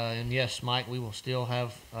 and yes, Mike, we will still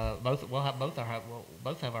have both. We'll both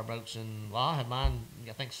have our boats, and I'll have mine.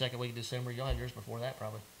 I think second week of December. You'll have yours before that,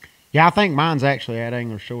 probably. Yeah, I think mine's actually at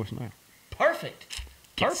Angler's Choice now. Perfect.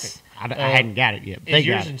 Yes. I hadn't got it yet. Is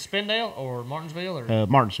yours in Spindale or Martinsville or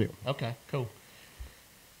Martinsville? Okay, cool.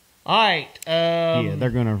 All right. Yeah, they're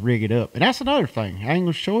gonna rig it up, and that's another thing.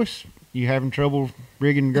 Angler's Choice. You having trouble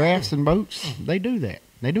rigging graphs and boats? They do that.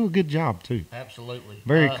 They do a good job too. Absolutely.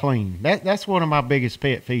 Very clean. That's one of my biggest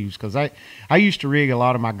pet peeves because I used to rig a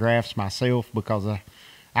lot of my graphs myself because I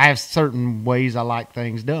have certain ways I like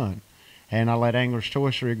things done. And I let Angler's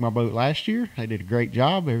Choice rig my boat last year. They did a great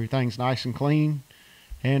job. Everything's nice and clean.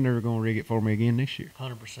 And they're going to rig it for me again this year.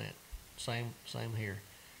 100%. Same here.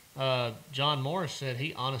 John Morris said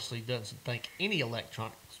he honestly doesn't think any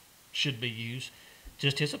electronics should be used.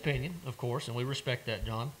 Just his opinion, of course, and we respect that,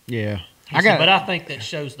 John. Yeah. But I think that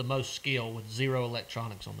shows the most skill with zero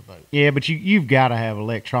electronics on the boat. Yeah, but you've got to have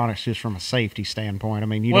electronics just from a safety standpoint. I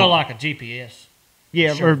mean, like a GPS.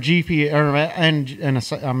 Yeah, sure. or GPS,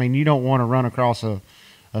 and you don't want to run across a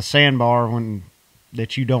sandbar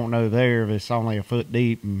that you don't know there if it's only a foot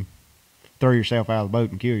deep and throw yourself out of the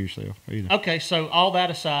boat and kill yourself either. Okay, so all that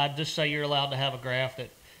aside, just say you're allowed to have a graph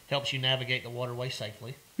that helps you navigate the waterway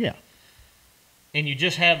safely. Yeah. And you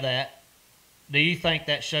just have that. Do you think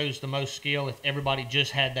that shows the most skill if everybody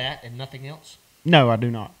just had that and nothing else? No, I do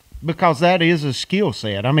not. Because that is a skill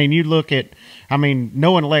set. I mean, you look at,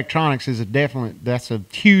 knowing electronics is that's a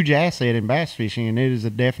huge asset in bass fishing, and it is a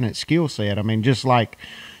definite skill set. I mean, just like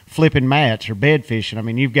flipping mats or bed fishing. I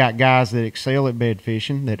mean, you've got guys that excel at bed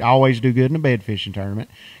fishing that always do good in a bed fishing tournament.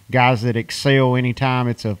 Guys that excel anytime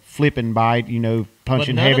it's a flipping bite, punching but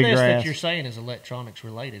none heavy of this grass. that you're saying is electronics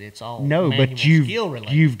related. It's all No, manual but skill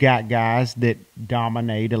related. you've got guys that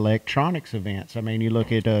dominate electronics events. I mean, you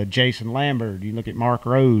look at Jason Lambert, you look at Mark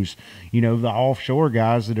Rose, the offshore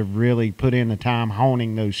guys that have really put in the time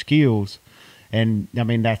honing those skills, and I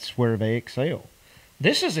mean that's where they excel.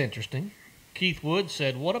 This is interesting. Keith Wood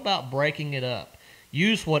said, "What about breaking it up?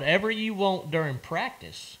 Use whatever you want during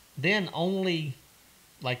practice, then only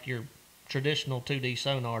like your traditional 2D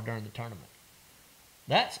sonar during the tournament."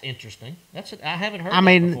 That's interesting. I haven't heard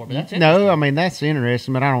that before, but that's interesting. No, I mean that's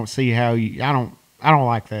interesting, but I don't see how you. I don't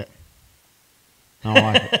like that. I don't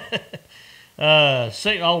like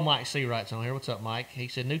it. Mike C writes on here. What's up, Mike? He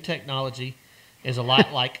said, "New technology is a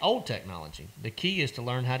lot like old technology. The key is to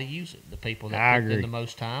learn how to use it. The people that put in the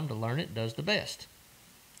most time to learn it does the best."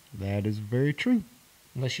 That is very true.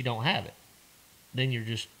 Unless you don't have it, then you're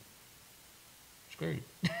just screwed.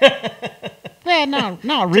 Well, no,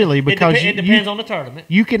 not really, because it depends on the tournament.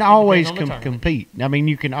 You can always compete. I mean,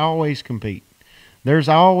 you can always compete. There's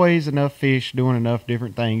always enough fish doing enough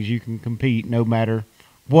different things. You can compete no matter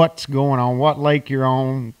what's going on, what lake you're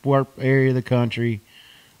on, what area of the country.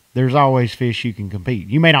 There's always fish you can compete.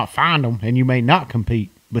 You may not find them, and you may not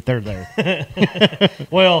compete, but they're there.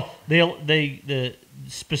 Well, the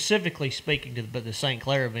specifically speaking to the St.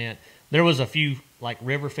 Clair event, there was a few like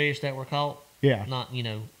river fish that were caught. Yeah.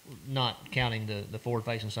 Not counting the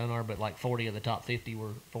forward-facing sonar, but like 40 of the top 50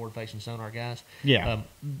 were forward-facing sonar guys. Yeah.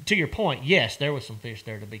 To your point, yes, there was some fish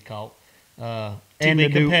there to be caught, to be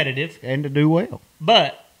competitive and to do well.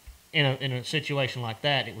 But in a situation like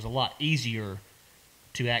that, it was a lot easier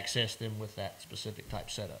to access them with that specific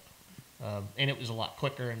type setup, and it was a lot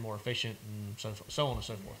quicker and more efficient, and so on and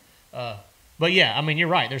so forth. But yeah, I mean, you're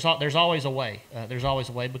right. There's always a way. There's always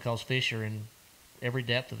a way because fish are in every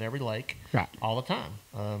depth of every lake, right, all the time.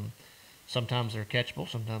 Sometimes they're catchable,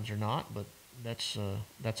 sometimes they're not, but that's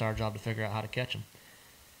our job to figure out how to catch them.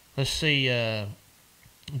 Let's see.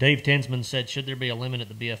 Dave Tinsman said, "Should there be a limit at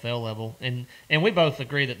the BFL level?" And we both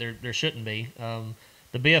agree that there shouldn't be.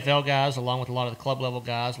 The BFL guys, along with a lot of the club level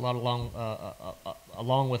guys, along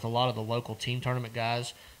with a lot of the local team tournament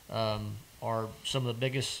guys, are some of the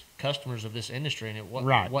biggest customers of this industry, and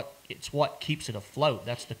it's what keeps it afloat.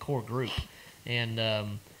 That's the core group. And,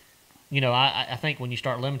 I think when you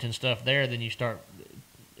start limiting stuff there, then you start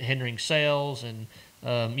hindering sales. And,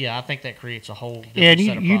 I think that creates a whole different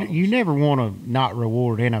set of problems. You never want to not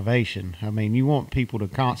reward innovation. I mean, you want people to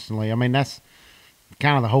constantly – I mean, that's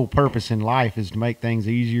kind of the whole purpose in life is to make things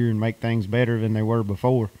easier and make things better than they were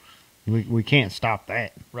before. We can't stop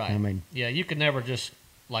that. Right. I mean – yeah, you can never just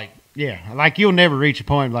like – yeah, like you'll never reach a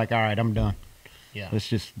point like, all right, I'm done. Yeah. Let's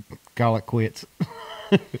just call it quits.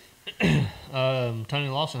 Tony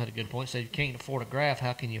Lawson had a good point. Said, "If you can't afford a graph,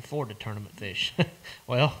 how can you afford to tournament fish?"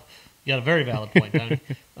 Well, you got a very valid point, Tony.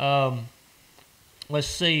 Let's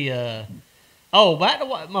see. Back to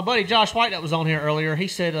what my buddy Josh White that was on here earlier. He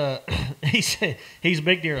said he's a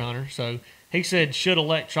big deer hunter, so he said, "Should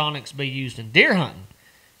electronics be used in deer hunting?"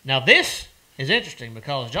 Now this is interesting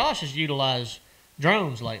because Josh has utilized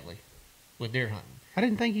drones lately with deer hunting. I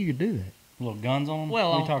didn't think you could do that. Little guns on them? Well,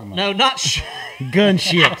 what are you talking about? No, not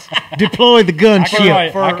gunships. Deploy the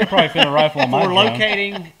gunship. I could probably fit a rifle on my drone. For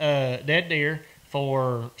locating dead deer,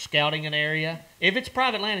 for scouting an area. If it's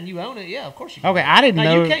private land and you own it, yeah, of course you can. Okay, I didn't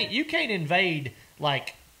know. You can't invade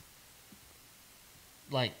like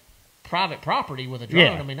private property with a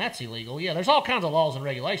drone. Yeah. I mean, that's illegal. Yeah, there's all kinds of laws and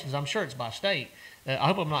regulations. I'm sure it's by state. I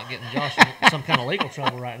hope I'm not getting Josh in some kind of legal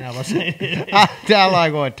trouble right now by saying it. I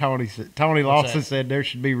like what Tony said. Tony Lawson said there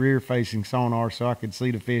should be rear-facing sonar so I could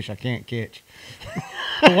see the fish I can't catch.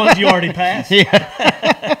 The ones you already passed?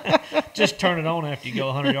 Yeah. Just turn it on after you go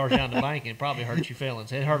 100 yards down the bank and it probably hurts your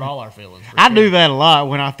feelings. It hurt all our feelings. I do that a lot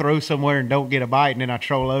when I throw somewhere and don't get a bite, and then I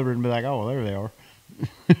troll over and be like, oh, there they are.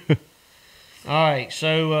 All right,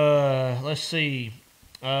 so let's see.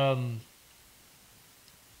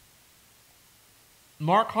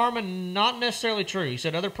 Mark Harmon, not necessarily true. He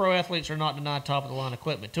said other pro athletes are not denied top-of-the-line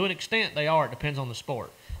equipment. To an extent, they are. It depends on the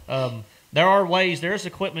sport. There are ways. There's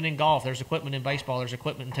equipment in golf. There's equipment in baseball. There's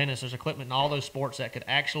equipment in tennis. There's equipment in all those sports that could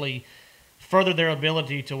actually further their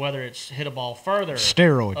ability to whether it's hit a ball further.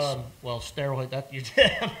 Steroids. Steroids. That you're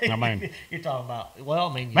talking about. Well,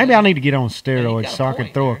 I mean, maybe I need to get on steroids so I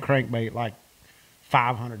can throw there. a crankbait like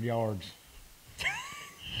 500 yards.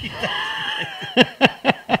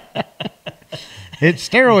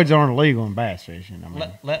 Steroids aren't illegal in bass fishing. I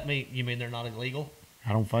mean, You mean they're not illegal?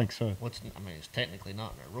 I don't think so. It's technically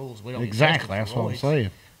not in our rules. We don't Exactly. get That's tested for what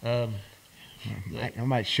I'm roids. saying. I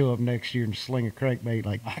might show up next year and sling a crankbait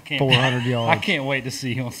like I can't, 400 yards. I can't wait to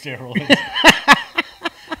see you on steroids.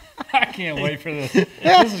 I can't wait for this.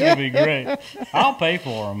 This is gonna be great. I'll pay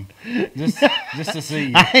for them just to see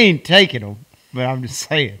you. I ain't taking them, but I'm just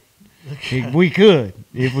saying we could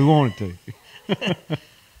if we wanted to.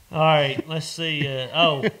 All right, let's see.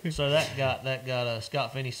 So that got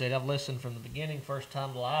Scott Finney said, I've listened from the beginning, first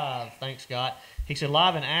time live. Thanks, Scott. He said,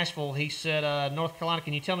 live in Asheville. He said, North Carolina,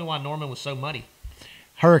 can you tell me why Norman was so muddy?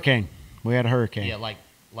 Hurricane. We had a hurricane. Yeah,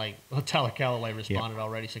 like Tyler Calloway responded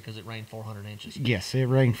already, said because it rained 400 inches. Yes, it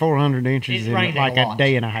rained 400 inches in rained like a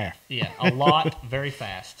day and a half. Yeah, a lot, very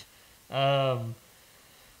fast.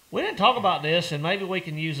 We didn't talk about this, and maybe we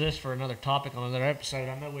can use this for another topic on another episode.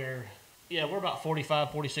 I know we're about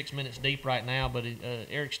 45, 46 minutes deep right now, but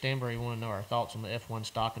Eric Stanbury wanted to know our thoughts on the F1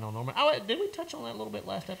 stocking on Norman. Did we touch on that a little bit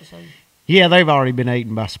last episode? Yeah, they've already been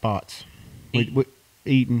eaten by spots. Eaten.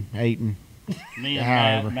 Eaten. Me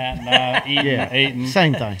and Matt and I eating.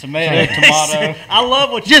 Same thing. Tomato. I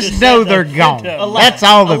love what you just know said, they're gone. That's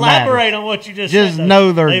all that matters. Elaborate on what you just said. Just though.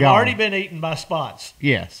 know they're They've gone. already been eaten by spots.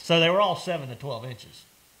 Yes. So they were all 7 to 12 inches.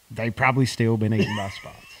 They probably still been eaten by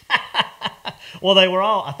spots. Well, they were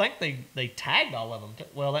all. I think they tagged all of them.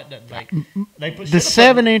 Well, that doesn't make. The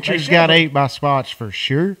 7 inches got ate by spots for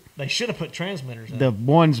sure. They should have put transmitters in. The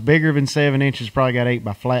ones bigger than 7 inches probably got ate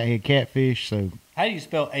by flathead catfish. So how do you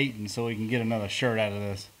spell Aiton so we can get another shirt out of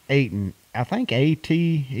this? Aiton. I think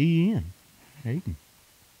A-T-E-N. Aiton.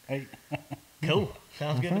 Cool.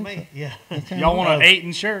 Sounds good to me. So. Yeah. Y'all want an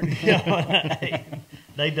Aiton shirt?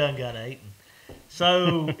 They done got Aiton.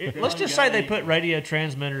 So let's just say they put radio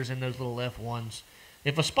transmitters in those little F1s.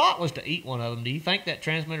 If a spot was to eat one of them, do you think that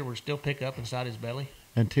transmitter would still pick up inside his belly?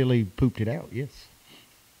 Until he pooped it out, yes.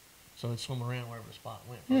 So it'd swim around wherever the spot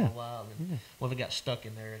went for a while. And well, if it got stuck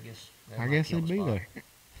in there, I guess it'd be there.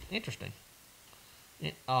 Interesting.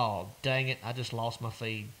 Oh, dang it. I just lost my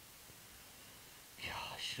feed.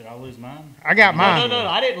 Gosh. Did I lose mine? I got mine. No.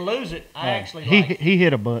 I didn't lose it. I actually he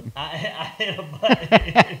hit a button. I hit a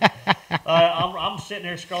button. I'm sitting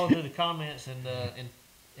there scrolling through the comments and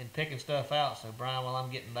picking stuff out. So, Brian, while I'm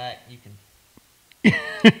getting back, you can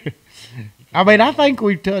I mean, I think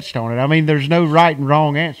we've touched on it. I mean, there's no right and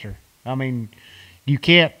wrong answer. I mean, you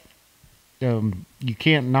can't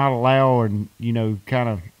not allow and kind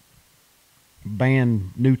of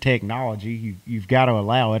ban new technology. You've got to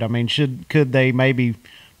allow it. I mean, could they maybe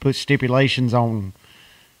put stipulations on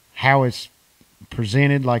how it's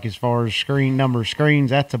presented, like as far as number of screens?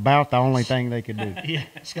 That's about the only thing they could do. Yeah,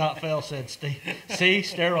 Scott Fell said, see,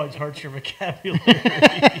 steroids hurts your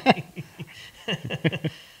vocabulary.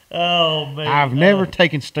 Oh, man. I've never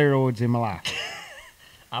taken steroids in my life.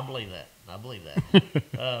 I believe that.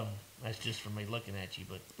 That's just from me looking at you.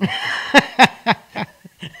 But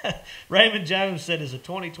Raymond Jones said, is a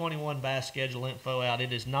 2021 bass schedule info out?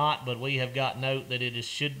 It is not, but we have got note that it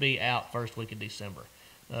should be out first week of December,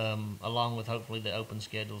 along with hopefully the open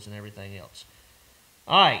schedules and everything else.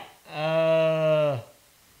 All right.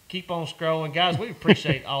 Keep on scrolling. Guys, we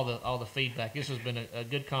appreciate all the feedback. This has been a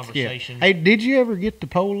good conversation. Yeah. Hey, did you ever get the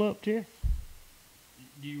poll up, Jeff?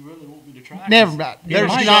 Do you really want me to try? Never.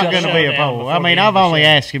 There's not going to be a poll. I mean, I've only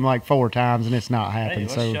asked him like 4 times, and it's not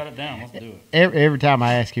happened. Hey, let's shut it down. Let's do it. Every time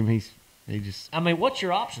I ask him, he just. I mean, what's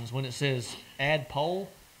your options when it says add poll?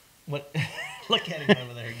 What? Look at him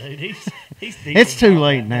over there, dude. He's it's too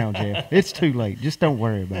late now, Jeff. It's too late. Just don't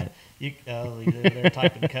worry about it. They're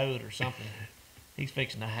typing code or something. He's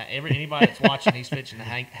fixing to hack. Anybody that's watching, he's fixing to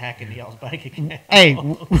hack into y'all's bank account. Hey.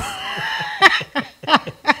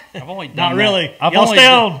 I've only done Not really. Y'all stay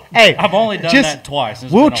on. Hey, I've only done that twice.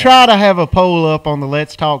 We'll try to have a poll up on the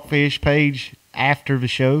Let's Talk Fish page after the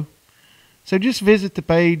show. So just visit the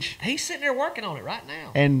page. He's sitting there working on it right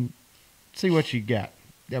now. And see what you got.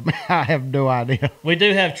 I have no idea. We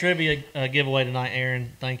do have trivia giveaway tonight,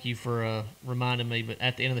 Aaron. Thank you for reminding me. But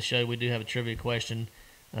at the end of the show, we do have a trivia question.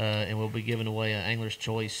 And we'll be giving away an Angler's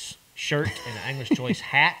Choice shirt and an Angler's Choice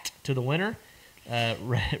hat to the winner. Now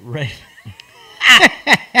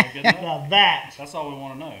that's all we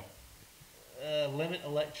want to know. Limit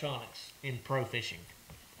electronics in pro fishing.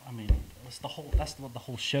 I mean, that's what the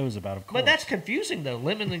whole show's about, of course. But that's confusing, though.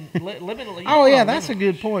 Limiting. Oh yeah, that's a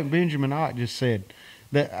good point. Benjamin Ott just said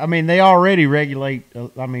that. I mean, they already regulate.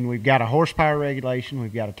 I mean, we've got a horsepower regulation.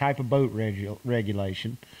 We've got a type of boat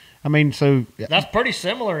regulation. I mean, so that's pretty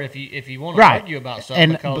similar if you want to argue about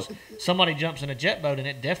something, because somebody jumps in a jet boat and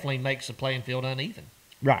it definitely makes the playing field uneven.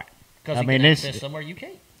 Right. Because I mean, can access somewhere you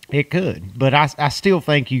can't. It could, but I still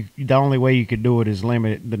think the only way you could do it is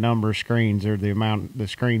limit the number of screens or the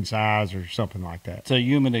screen size or something like that. So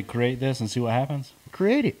you want me to create this and see what happens?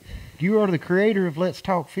 Create it. You are the creator of Let's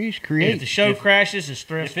Talk Fish. Create. If the show crashes, it's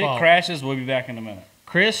Thrift's If it fault. crashes, we'll be back in a minute.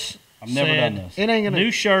 Chris I've never said, done this. It ain't gonna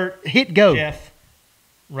new shirt, hit go. Jeff,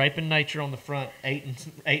 raping nature on the front,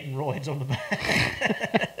 eating roids on the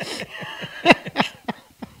back.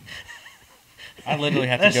 I literally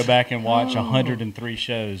have to go back and watch 103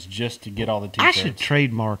 shows just to get all the I T-shirts. should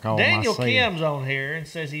trademark all Daniel my sayings. Kim's on here and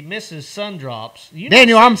says he misses sun drops.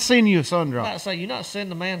 Daniel, I'm sending you a sun I drop. say you're not sending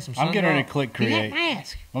the man some sun I'm getting ready to drop. click You got create.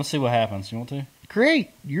 mask. Let's see what happens. You want to? Create.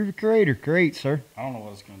 You're the creator. Create, sir. I don't know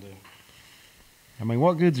what it's going to do. I mean,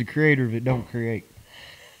 what good's a creator if it don't create?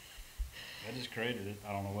 I just created it.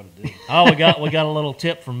 I don't know what it did. Oh, we got a little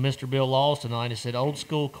tip from Mr. Bill Laws tonight. He said, old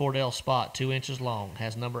school Cordell spot, 2 inches long,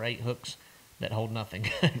 has number 8 hooks that hold nothing.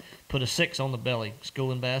 Put a 6 on the belly.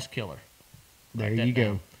 School and bass killer. There Write that you go.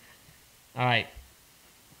 down. All right.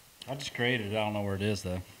 I just created it. I don't know where it is,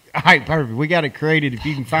 though. All right, perfect. We got it created. If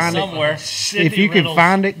you can find Somewhere. it, if you can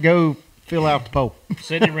find it, go fill out the poll.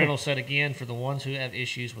 Sidney Reynolds said again, for the ones who have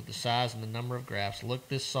issues with the size and the number of graphs, look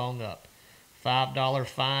this song up. $5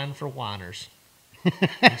 fine for whiners. He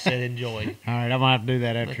said enjoy. All right, I'm gonna have to do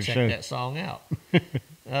that Let's after check show. that song out.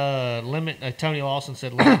 Tony Lawson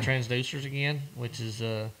said limit transducers again, which is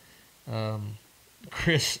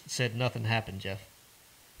Chris said nothing happened, Jeff.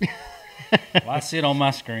 Well, I see it on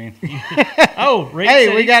my screen. Oh, Rick Hey,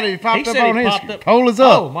 said we he- got it popped he up said he on his popped screen. up. Poll is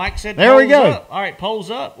up. Oh, Mike said There we polls go. up. All right,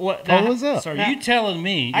 polls up. What? Poll is up. So are Now- you telling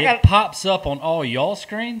me I it got- pops up on all y'all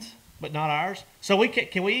screens? But not ours. So we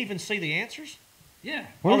can we even see the answers? Yeah.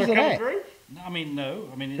 Where's they're it coming at? through? No, I mean, no.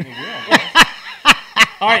 I mean, it will. I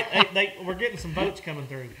guess. All right, we're getting some votes coming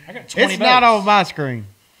through. I got 20 It's votes. not on my screen.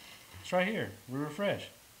 It's right here. We refresh.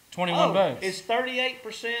 21 votes. It's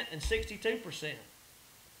 38% and 62%.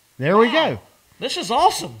 There we go. This is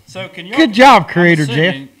awesome. So can you? Good job, creator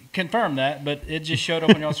Jeff. Confirm that, but it just showed up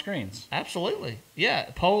on y'all screens. Absolutely. Yeah,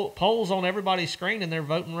 polls on everybody's screen, and they're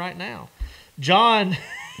voting right now. John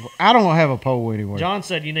I don't have a poll anywhere. John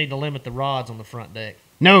said you need to limit the rods on the front deck.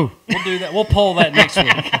 No, We'll do that. We'll poll that next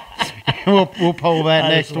week. we'll poll that I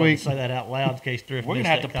next just wanted week. to say that out loud in case Thrift We're missed gonna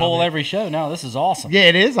have to that poll comment. every show now. This is awesome. Yeah,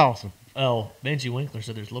 it is awesome. Oh, Benji Winkler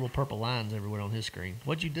said there's little purple lines everywhere on his screen.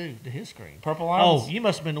 What'd you do to his screen? Purple Oh, lines. you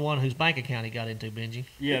must have been the one whose bank account he got into, Benji.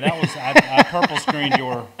 Yeah, that was I purple screened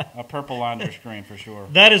I purple lined your screen for sure.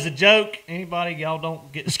 That is a joke. Anybody, y'all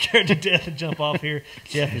don't get scared to death and jump off here.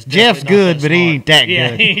 Jeff is Jeff's definitely not good, but he smart. ain't that Yeah,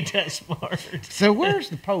 good. he ain't that smart. So where's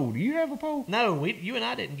the poll? Do you have a poll? No, you and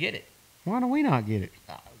I didn't get it. Why do we not get it?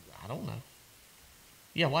 I don't know.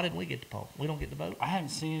 Yeah, why didn't we get the poll? We don't get the vote. I haven't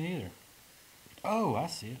seen it either. Oh, I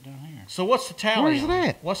see it down here. So what's the tally? Where's on that?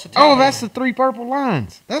 it? What's the tally? Oh, that's on the 3 purple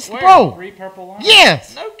lines. That's Where? the poll. 3 purple lines.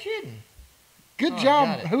 Yes. it? No kidding. Good Oh, I job,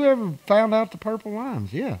 got it. whoever found out the purple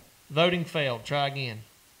lines. Yeah. Voting failed. Try again.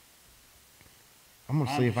 I'm going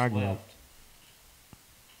to see if I can. Left.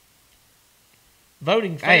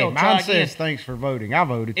 Voting Hey, failed. Try mine again. says thanks for voting. I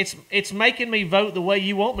voted. It's making me vote the way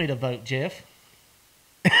you want me to vote, Jeff.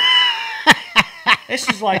 This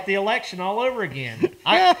is like the election all over again.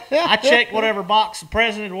 I checked whatever box, the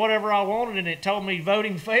president, or whatever I wanted, and it told me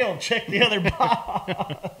voting failed. Check the other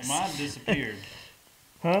box. Mine disappeared.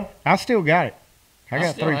 Huh? I still got it. I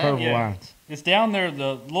got still 3 have- purple yeah. lines. It's down there,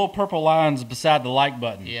 the little purple lines beside the like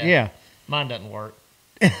button. Yeah. Yeah. Mine doesn't work.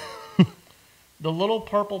 The little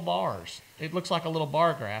purple bars. It looks like a little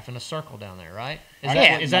bar graph in a circle down there, right? Is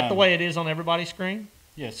Yeah. that the way it is on everybody's screen?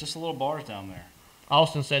 Yeah, it's just the little bars down there.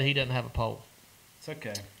 Austin said he doesn't have a poll. It's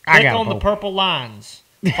okay. I Click got a on the poll. purple lines.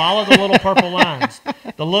 Follow the little purple lines.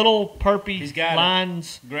 The little He's purpy got it.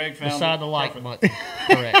 lines Greg found beside it. the like Perfect. button.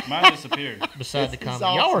 Correct. Mine disappeared. Beside the This is comment.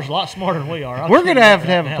 Y'all are awesome. a lot smarter than we are. I'll We're tell going you to have that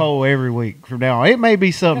to have right a now. poll every week from now on. It may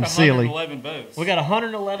be something silly. 111 votes. We got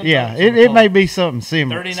 111 Yeah, votes on the it poll. may be something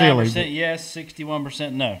silly. 39% yes,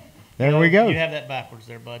 61% no. There we go. You have that backwards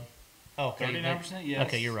there, bud. Oh, okay. 39% yes.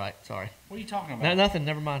 Okay, you're right. Sorry. What are you talking about? No, nothing.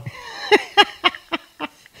 Never mind.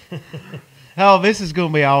 Oh, this is going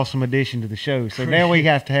to be an awesome addition to the show. So now we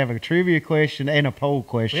have to have a trivia question and a poll We have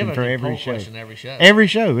question a for new every poll show. question every show. Every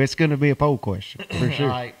show, it's going to be a poll question for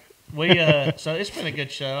sure. All right. So it's been a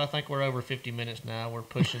good show. I think we're over 50 minutes now. We're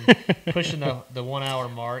pushing the 1 hour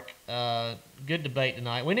mark. Good debate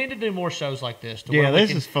tonight. We need to do more shows like this. To Yeah, where we this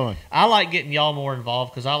can- is fun. I like getting y'all more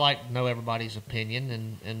involved because I like to know everybody's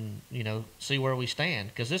opinion and see where we stand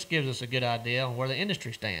because this gives us a good idea on where the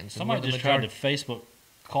industry stands. and Somebody where the just tried to majority- Facebook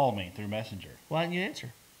call me through Messenger. Why didn't you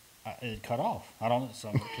answer? It cut off. I don't know.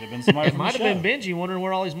 It could have been somebody It from might the have been show. Benji wondering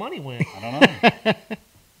where all his money went. I don't know.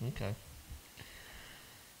 Okay.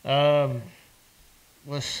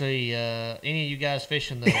 Let's see. Any of you guys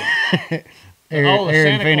fishing the? Aaron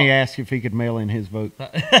Santa Finney Claus. asked if he could mail in his vote.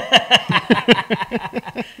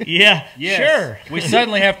 Yeah, sure. We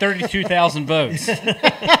suddenly have 32,000 votes.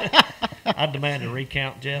 I demand a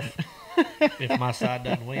recount, Jeff, if my side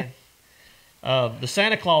doesn't win. The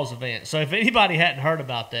Santa Claus event. So if anybody hadn't heard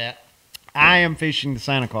about that, I am fishing the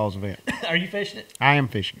Santa Claus event. are you fishing it? I am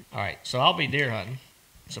fishing. All right, so I'll be deer hunting.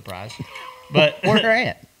 Surprise. But Where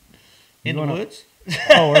at? in the woods?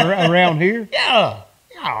 Oh, around here? Yeah.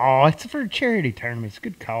 Oh, it's for a charity tournament. It's a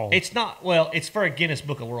good call. It's not, well, it's for a Guinness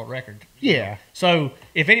Book of World Record. Yeah. So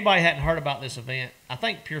if anybody hadn't heard about this event, I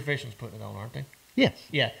think Pure Fishing's putting it on, aren't they? Yes.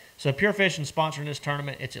 Yeah. So Pure Fishing's sponsoring this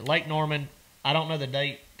tournament. It's at Lake Norman. I don't know the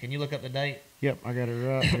date. Can you look up the date? Yep, I got it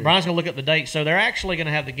right here. Brian's going to look up the date. So they're actually going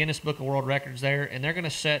to have the Guinness Book of World Records there, and they're going to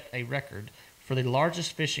set a record for the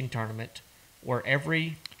largest fishing tournament where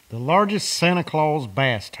The largest Santa Claus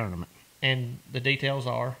bass tournament. and the details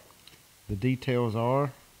are, The details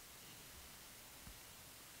are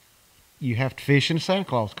you have to fish in a Santa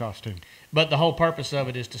Claus costume. but the whole purpose of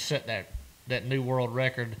it is to set that new world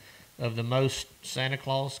record of the most Santa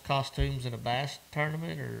Claus costumes in a bass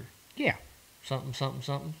tournament or Yeah.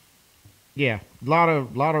 something. Yeah. A lot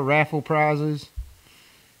of raffle prizes.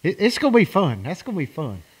 It's gonna be fun. That's gonna be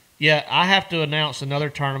fun. Yeah, I have to announce another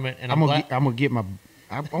tournament, and I'm gonna get my.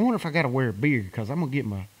 I wonder if I gotta wear a beard because I'm gonna get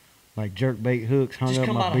my like jerk bait hooks hung just up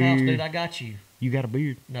come my by the beard. house, dude. I got you. You got a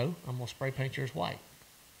beard? No, I'm gonna spray paint yours white.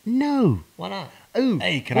 No. Why not? Ooh.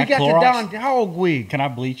 Hey, can we I got Clorox? the Don Hog wig. Can I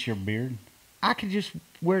bleach your beard? I could just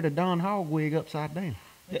wear the Don Hog wig upside down.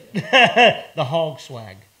 The hog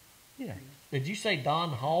swag. Yeah. Did you say Don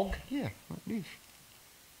Hog? Yeah. Like this.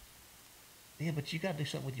 Yeah, but you got to do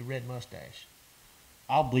something with your red mustache.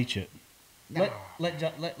 I'll bleach it.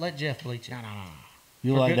 Let Jeff bleach it. No.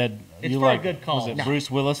 You For like good- that? it's You for a like good cause. Was it No. Bruce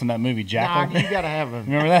Willis in that movie Nah, Jackal? you gotta have a.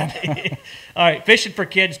 Remember that? All right, Fishing for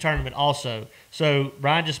Kids tournament also. So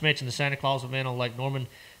Brian just mentioned the Santa Claus event on Lake Norman.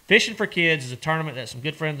 Fishing for Kids is a tournament that some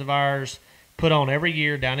good friends of ours put on every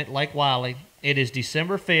year down at Lake Wiley. It is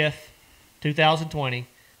December 5th, 2020.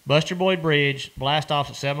 Buster Boyd Bridge, blast offs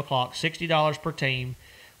at 7 o'clock, $60 per team.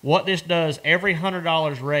 What this does, every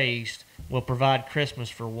 $100 raised will provide Christmas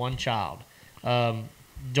for one child.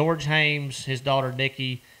 George Hames, his daughter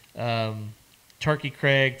Nikki, Turkey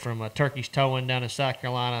Craig from Turkey's Towing down in South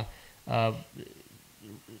Carolina.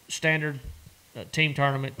 Standard team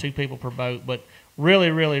tournament, 2 people per boat, but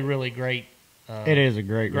really great. It is a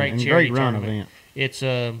great great run, and charity great run tournament. event.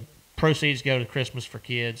 It's proceeds go to Christmas for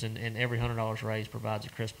kids, and every $100 raised provides a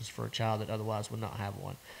Christmas for a child that otherwise would not have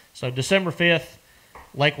one. So December 5th,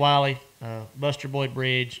 Lake Wiley, Buster Boyd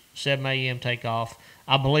Bridge, 7 a.m. takeoff.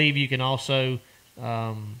 I believe you can also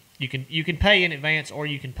you can pay in advance, or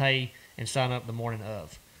you can pay and sign up the morning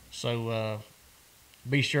of. So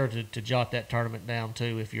be sure to jot that tournament down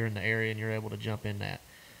too if you're in the area and you're able to jump in that.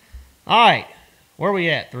 All right, where we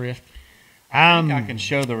at, Thrift? I think I can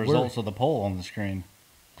show the results of the poll on the screen.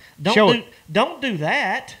 Don't do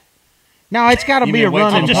that. No, it's got to You be mean a wait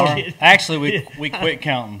run till and just tomorrow? park. kidding. Actually, we quit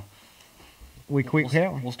counting. We quit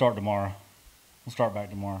counting. We'll start tomorrow. We'll start back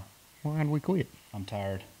tomorrow. Why did we quit? I'm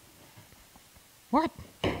tired. What?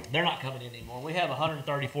 They're not coming in anymore. We have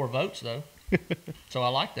 134 votes, though. So I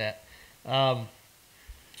like that. All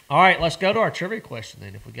right, let's go to our trivia question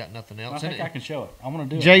then if we got nothing I else. think I can show it. I want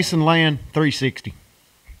to do it. Jason Land 360.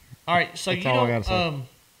 All right, so That's you all I don't, gotta say.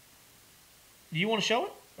 do you want to show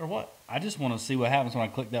it or what? I just want to see what happens when I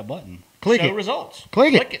click that button. Click show it. results.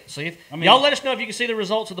 Click it. it. See if I mean- y'all let us know if you can see the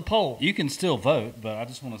results of the poll. You can still vote, but I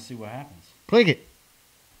just want to see what happens. Click it.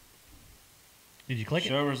 Did you click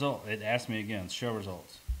Show result. It asked me again. Show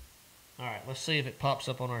results. it? All right, let's see if it pops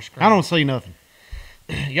up on our screen. I don't see nothing.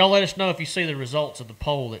 Y'all let us know if you see the results of the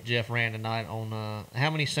poll that Jeff ran tonight on how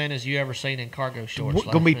many Santas you ever seen in cargo shorts.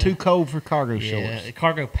 Gonna be too cold for cargo Yeah, shorts.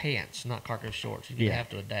 cargo pants, not cargo shorts. You're gonna Yeah. have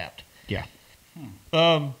to adapt. Yeah.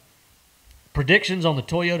 Predictions on the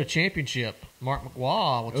Toyota Championship. Mark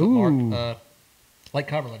McWaw, what's Ooh. up, Mark? Lake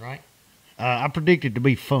Cumberland, right? I predict it to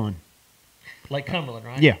be fun. Lake Cumberland,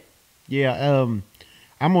 right? Yeah. Yeah. I'm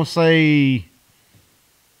gonna say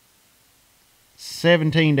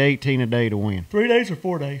 17 to 18 a day to win. 3 days or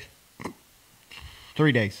 4 days?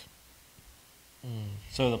 3 days.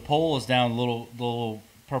 So the poll is down the little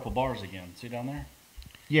purple bars again. See down there?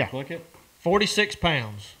 Yeah. Click it. 46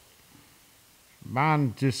 pounds.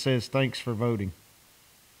 Mine just says thanks for voting.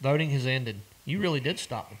 Voting has ended. You really did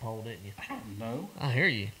stop the poll, didn't you? I don't know. I hear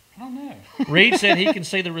you. I don't know. Reed said he can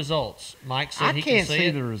see the results. Mike said I he can't can see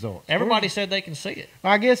it. the results. Everybody said they can see it.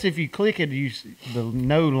 I guess if you click it, the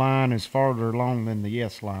no line is farther along than the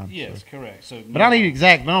yes line. Yes, so. correct. So, But I need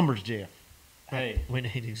exact numbers, Jeff. Hey, We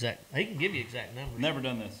need exact. He can give you exact numbers. never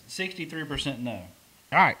done this. 63% no. All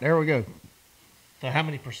right, there we go. So how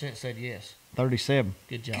many percent said yes? 37.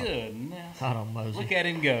 Good job. Goodness. Hold on, Mosey. Look at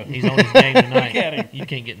him go. He's on his game tonight. Look at him. You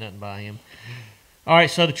can't get nothing by him. All right,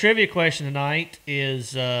 so the trivia question tonight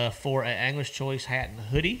is for an English Choice hat and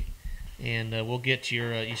hoodie. And we'll get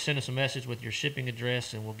you send us a message with your shipping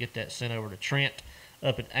address, and we'll get that sent over to Trent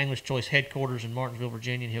up at English Choice headquarters in Martinsville,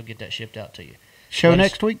 Virginia, and he'll get that shipped out to you. Show Let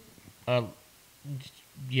us- next week?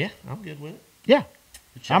 Yeah, I'm good with it. Yeah.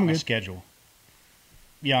 Check I'm my good. schedule.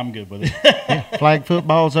 Yeah, I'm good with it. Yeah. Flag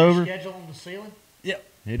football's over. Schedule on the ceiling? Yep.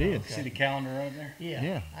 It is. Okay. See the calendar right there?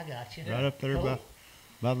 Yeah. I got you. Right up there Cool.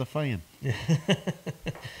 by the fan.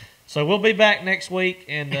 So we'll be back next week,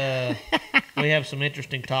 and we have some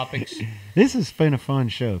interesting topics. This has been a fun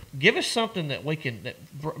show. Give us something that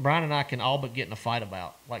Brian and I can all but get in a fight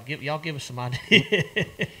about. Like, y'all give us some ideas.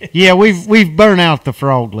 Yeah, we've burnt out the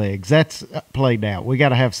frog legs. That's played out. We got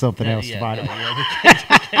to have something else to fight about. Yeah,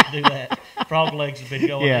 we can't do that. Frog legs have been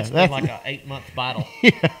going. Yeah, It's been that's- like an 8-month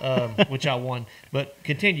battle, which I won. But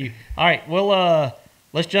continue. All right, well,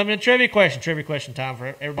 let's jump into trivia question. Trivia question time for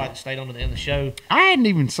everybody that stayed on to the end of the show. I hadn't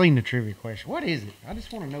even seen the trivia question. What is it? I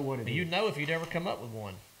just want to know what it is. You know if you'd ever come up with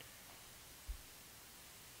one.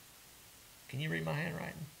 Can you read my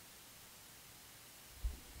handwriting?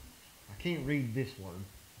 I can't read this word.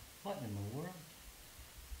 What in the world?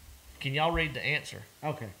 Can y'all read the answer?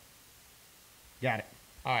 Okay. Got it.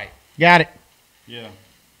 All right. Got it. Yeah.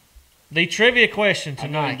 The trivia question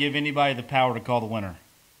I'm going to tonight. give anybody the power to call the winner.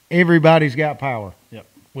 Everybody's got power.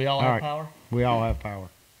 We all All have right. power. We all have power.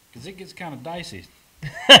 Because it gets kind of dicey.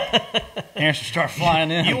 Answers start flying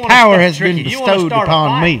in. You wanna Power start has been tricky. You wanna bestowed start a upon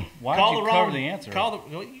fight. me. Why Call did you the cover wrong- the answer?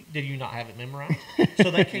 Did you not have it memorized?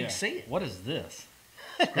 So they can't Yeah. see it. What is this?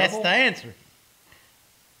 That's the answer.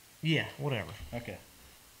 Yeah, whatever. Okay.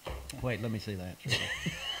 Wait, let me see that.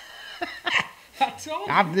 I told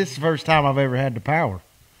you. This is the first time I've ever had the power.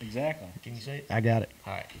 Exactly. Can you see it? I got it.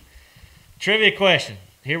 All right. Trivia question.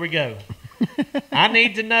 Here we go. I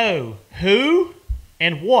need to know who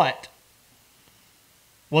and what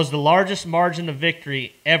was the largest margin of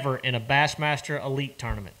victory ever in a Bassmaster Elite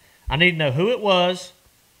tournament. I need to know who it was.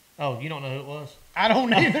 Oh, you don't know who it was? I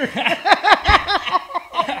don't either.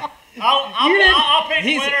 I'll pick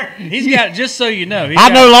the winner. He's got, just so you know, he's I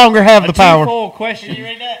got no longer have a the power. twofold Can you question.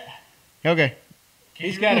 read that? Okay. Can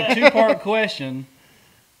He's you got read a that? two-part question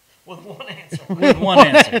With one answer. with one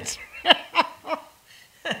answer.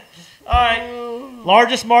 All right.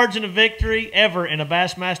 Largest margin of victory ever in a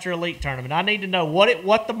Bassmaster Elite tournament. I need to know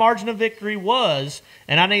what the margin of victory was,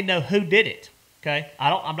 and I need to know who did it. Okay. I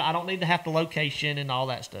don't need to have the location and all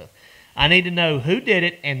that stuff. I need to know who did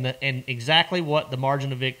it and exactly what the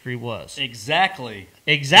margin of victory was. Exactly.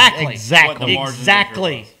 Exactly. What the margin of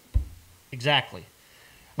Exactly. victory Exactly.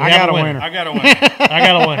 I We have got a winner. was. I got a winner. I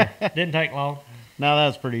got a winner. Didn't take long. No, that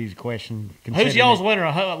was a pretty easy question. Who's considering y'all's it. winner?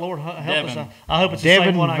 Lord help us. Devin. I hope it's the Devin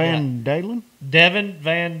same one I got. Van Dalen? Devin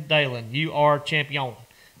Van Dalen. You are champion.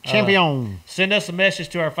 Champion. Send us a message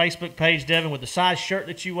to our Facebook page, Devin, with the size shirt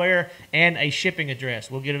that you wear and a shipping address.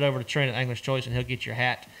 We'll get it over to Trent at English Choice, and he'll get your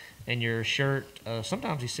hat and your shirt.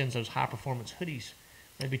 Sometimes he sends those high-performance hoodies.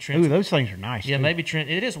 Maybe Trent. Ooh, those things are nice. Yeah, too. maybe Trent.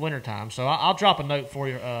 It is wintertime, so I'll drop a note for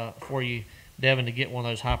you, Devin, to get one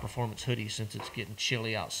of those high-performance hoodies since it's getting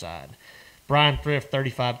chilly outside. Bryan Thrift,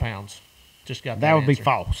 35 pounds. Just got That would be answer.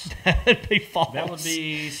 false. That would be false. That would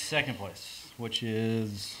be second place, which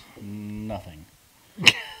is nothing.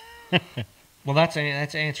 Well, that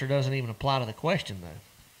answer doesn't even apply to the question, though.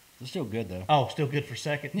 It's still good, though. Oh, still good for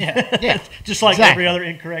second? Yeah. Yeah. Just like Exactly. every other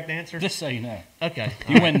incorrect answer? Just so you know. Okay.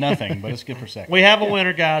 You win nothing, but it's good for second. We have a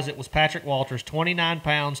winner, guys. It was Patrick Walters, 29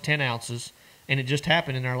 pounds, 10 ounces, and it just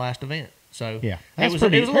happened in our last event. So Yeah. it That's was,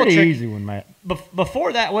 pretty, it was a little pretty tricky. easy one, Matt.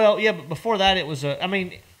 Before that, but before that, it was I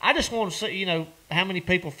mean, I just want to see, how many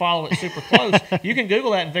people follow it super close. You can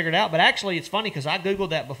Google that and figure it out. But actually, it's funny because I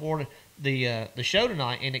Googled that before the show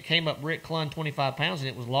tonight, and it came up Rick Clunn, 25 pounds, and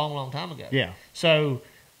it was a long, long time ago. Yeah. So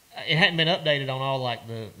it hadn't been updated on all like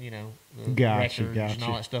the Gotcha, records and all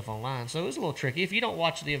gotcha. that stuff online. So it was a little tricky. If you don't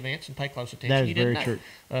watch the events and pay close attention, That is you didn't very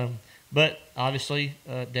know. true. But obviously,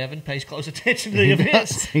 Devin pays close attention to the He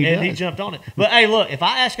events, does, he and he does. jumped on it. But hey, look, if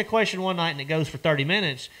I ask a question one night and it goes for 30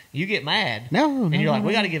 minutes, you get mad. No, and no, you're like, no,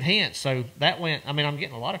 we no. got to give hints. So that went. I mean, I'm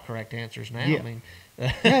getting a lot of correct answers now. Yeah. I mean,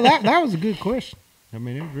 Yeah, that was a good question. I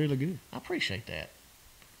mean, it was really good. I appreciate that.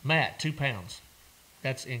 Matt, 2 pounds.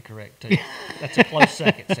 That's incorrect, too. That's a close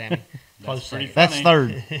second, Sammy. Close second. That's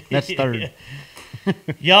third. That's third.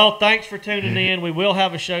 Y'all, thanks for tuning in. We will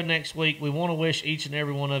have a show next week. We want to wish each and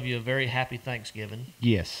every one of you a very happy Thanksgiving.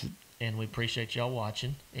 Yes. And we appreciate y'all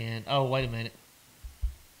watching. And, oh, wait a minute.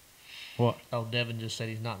 What? Oh, Devin just said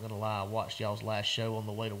he's not going to lie. I watched y'all's last show on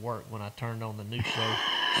the way to work when I turned on the new show,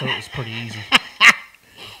 so it was pretty easy.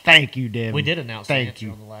 Thank you, Devin. We did announce the Thank answer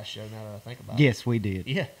you. on the last show, now that I think about it. Yes, we did.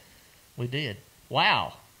 Yeah, we did.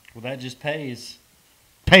 Wow. Well, that just pays.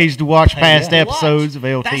 Pays to watch past to episodes watch.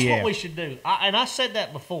 of LTF. That's what we should do. And I said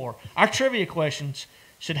that before. Our trivia questions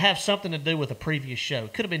should have something to do with a previous show.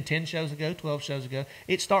 It could have been 10 shows ago, 12 shows ago.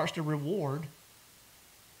 It starts to reward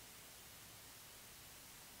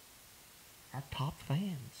our top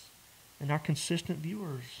fans and our consistent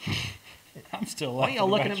viewers. I'm still Why laughing y'all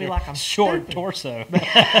looking about at me your like I'm short stupid? torso.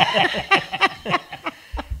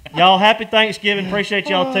 Y'all, happy Thanksgiving. Appreciate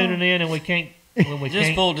y'all tuning in, and we can't. When we Just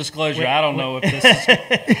can't, full disclosure, I don't know if this is,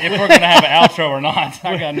 if we're going to have an outro or not.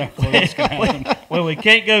 I got no clue what's going to happen. when we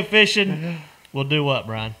can't go fishing, we'll do what,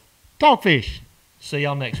 Brian? Talk fish. See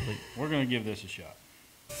y'all next week. We're going to give this a shot.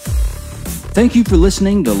 Thank you for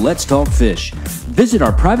listening to Let's Talk Fish. Visit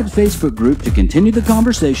our private Facebook group to continue the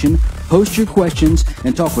conversation, post your questions,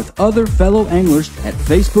 and talk with other fellow anglers at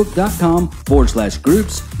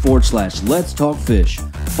facebook.com/groups/Let's Talk Fish.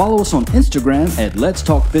 Follow us on Instagram at Let's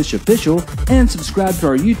Talk Fish Official and subscribe to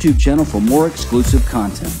our YouTube channel for more exclusive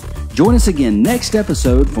content. Join us again next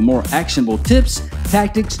episode for more actionable tips,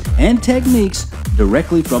 tactics, and techniques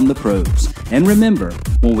directly from the pros. And remember,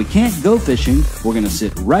 when we can't go fishing, we're going to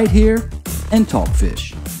sit right here and talk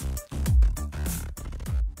fish.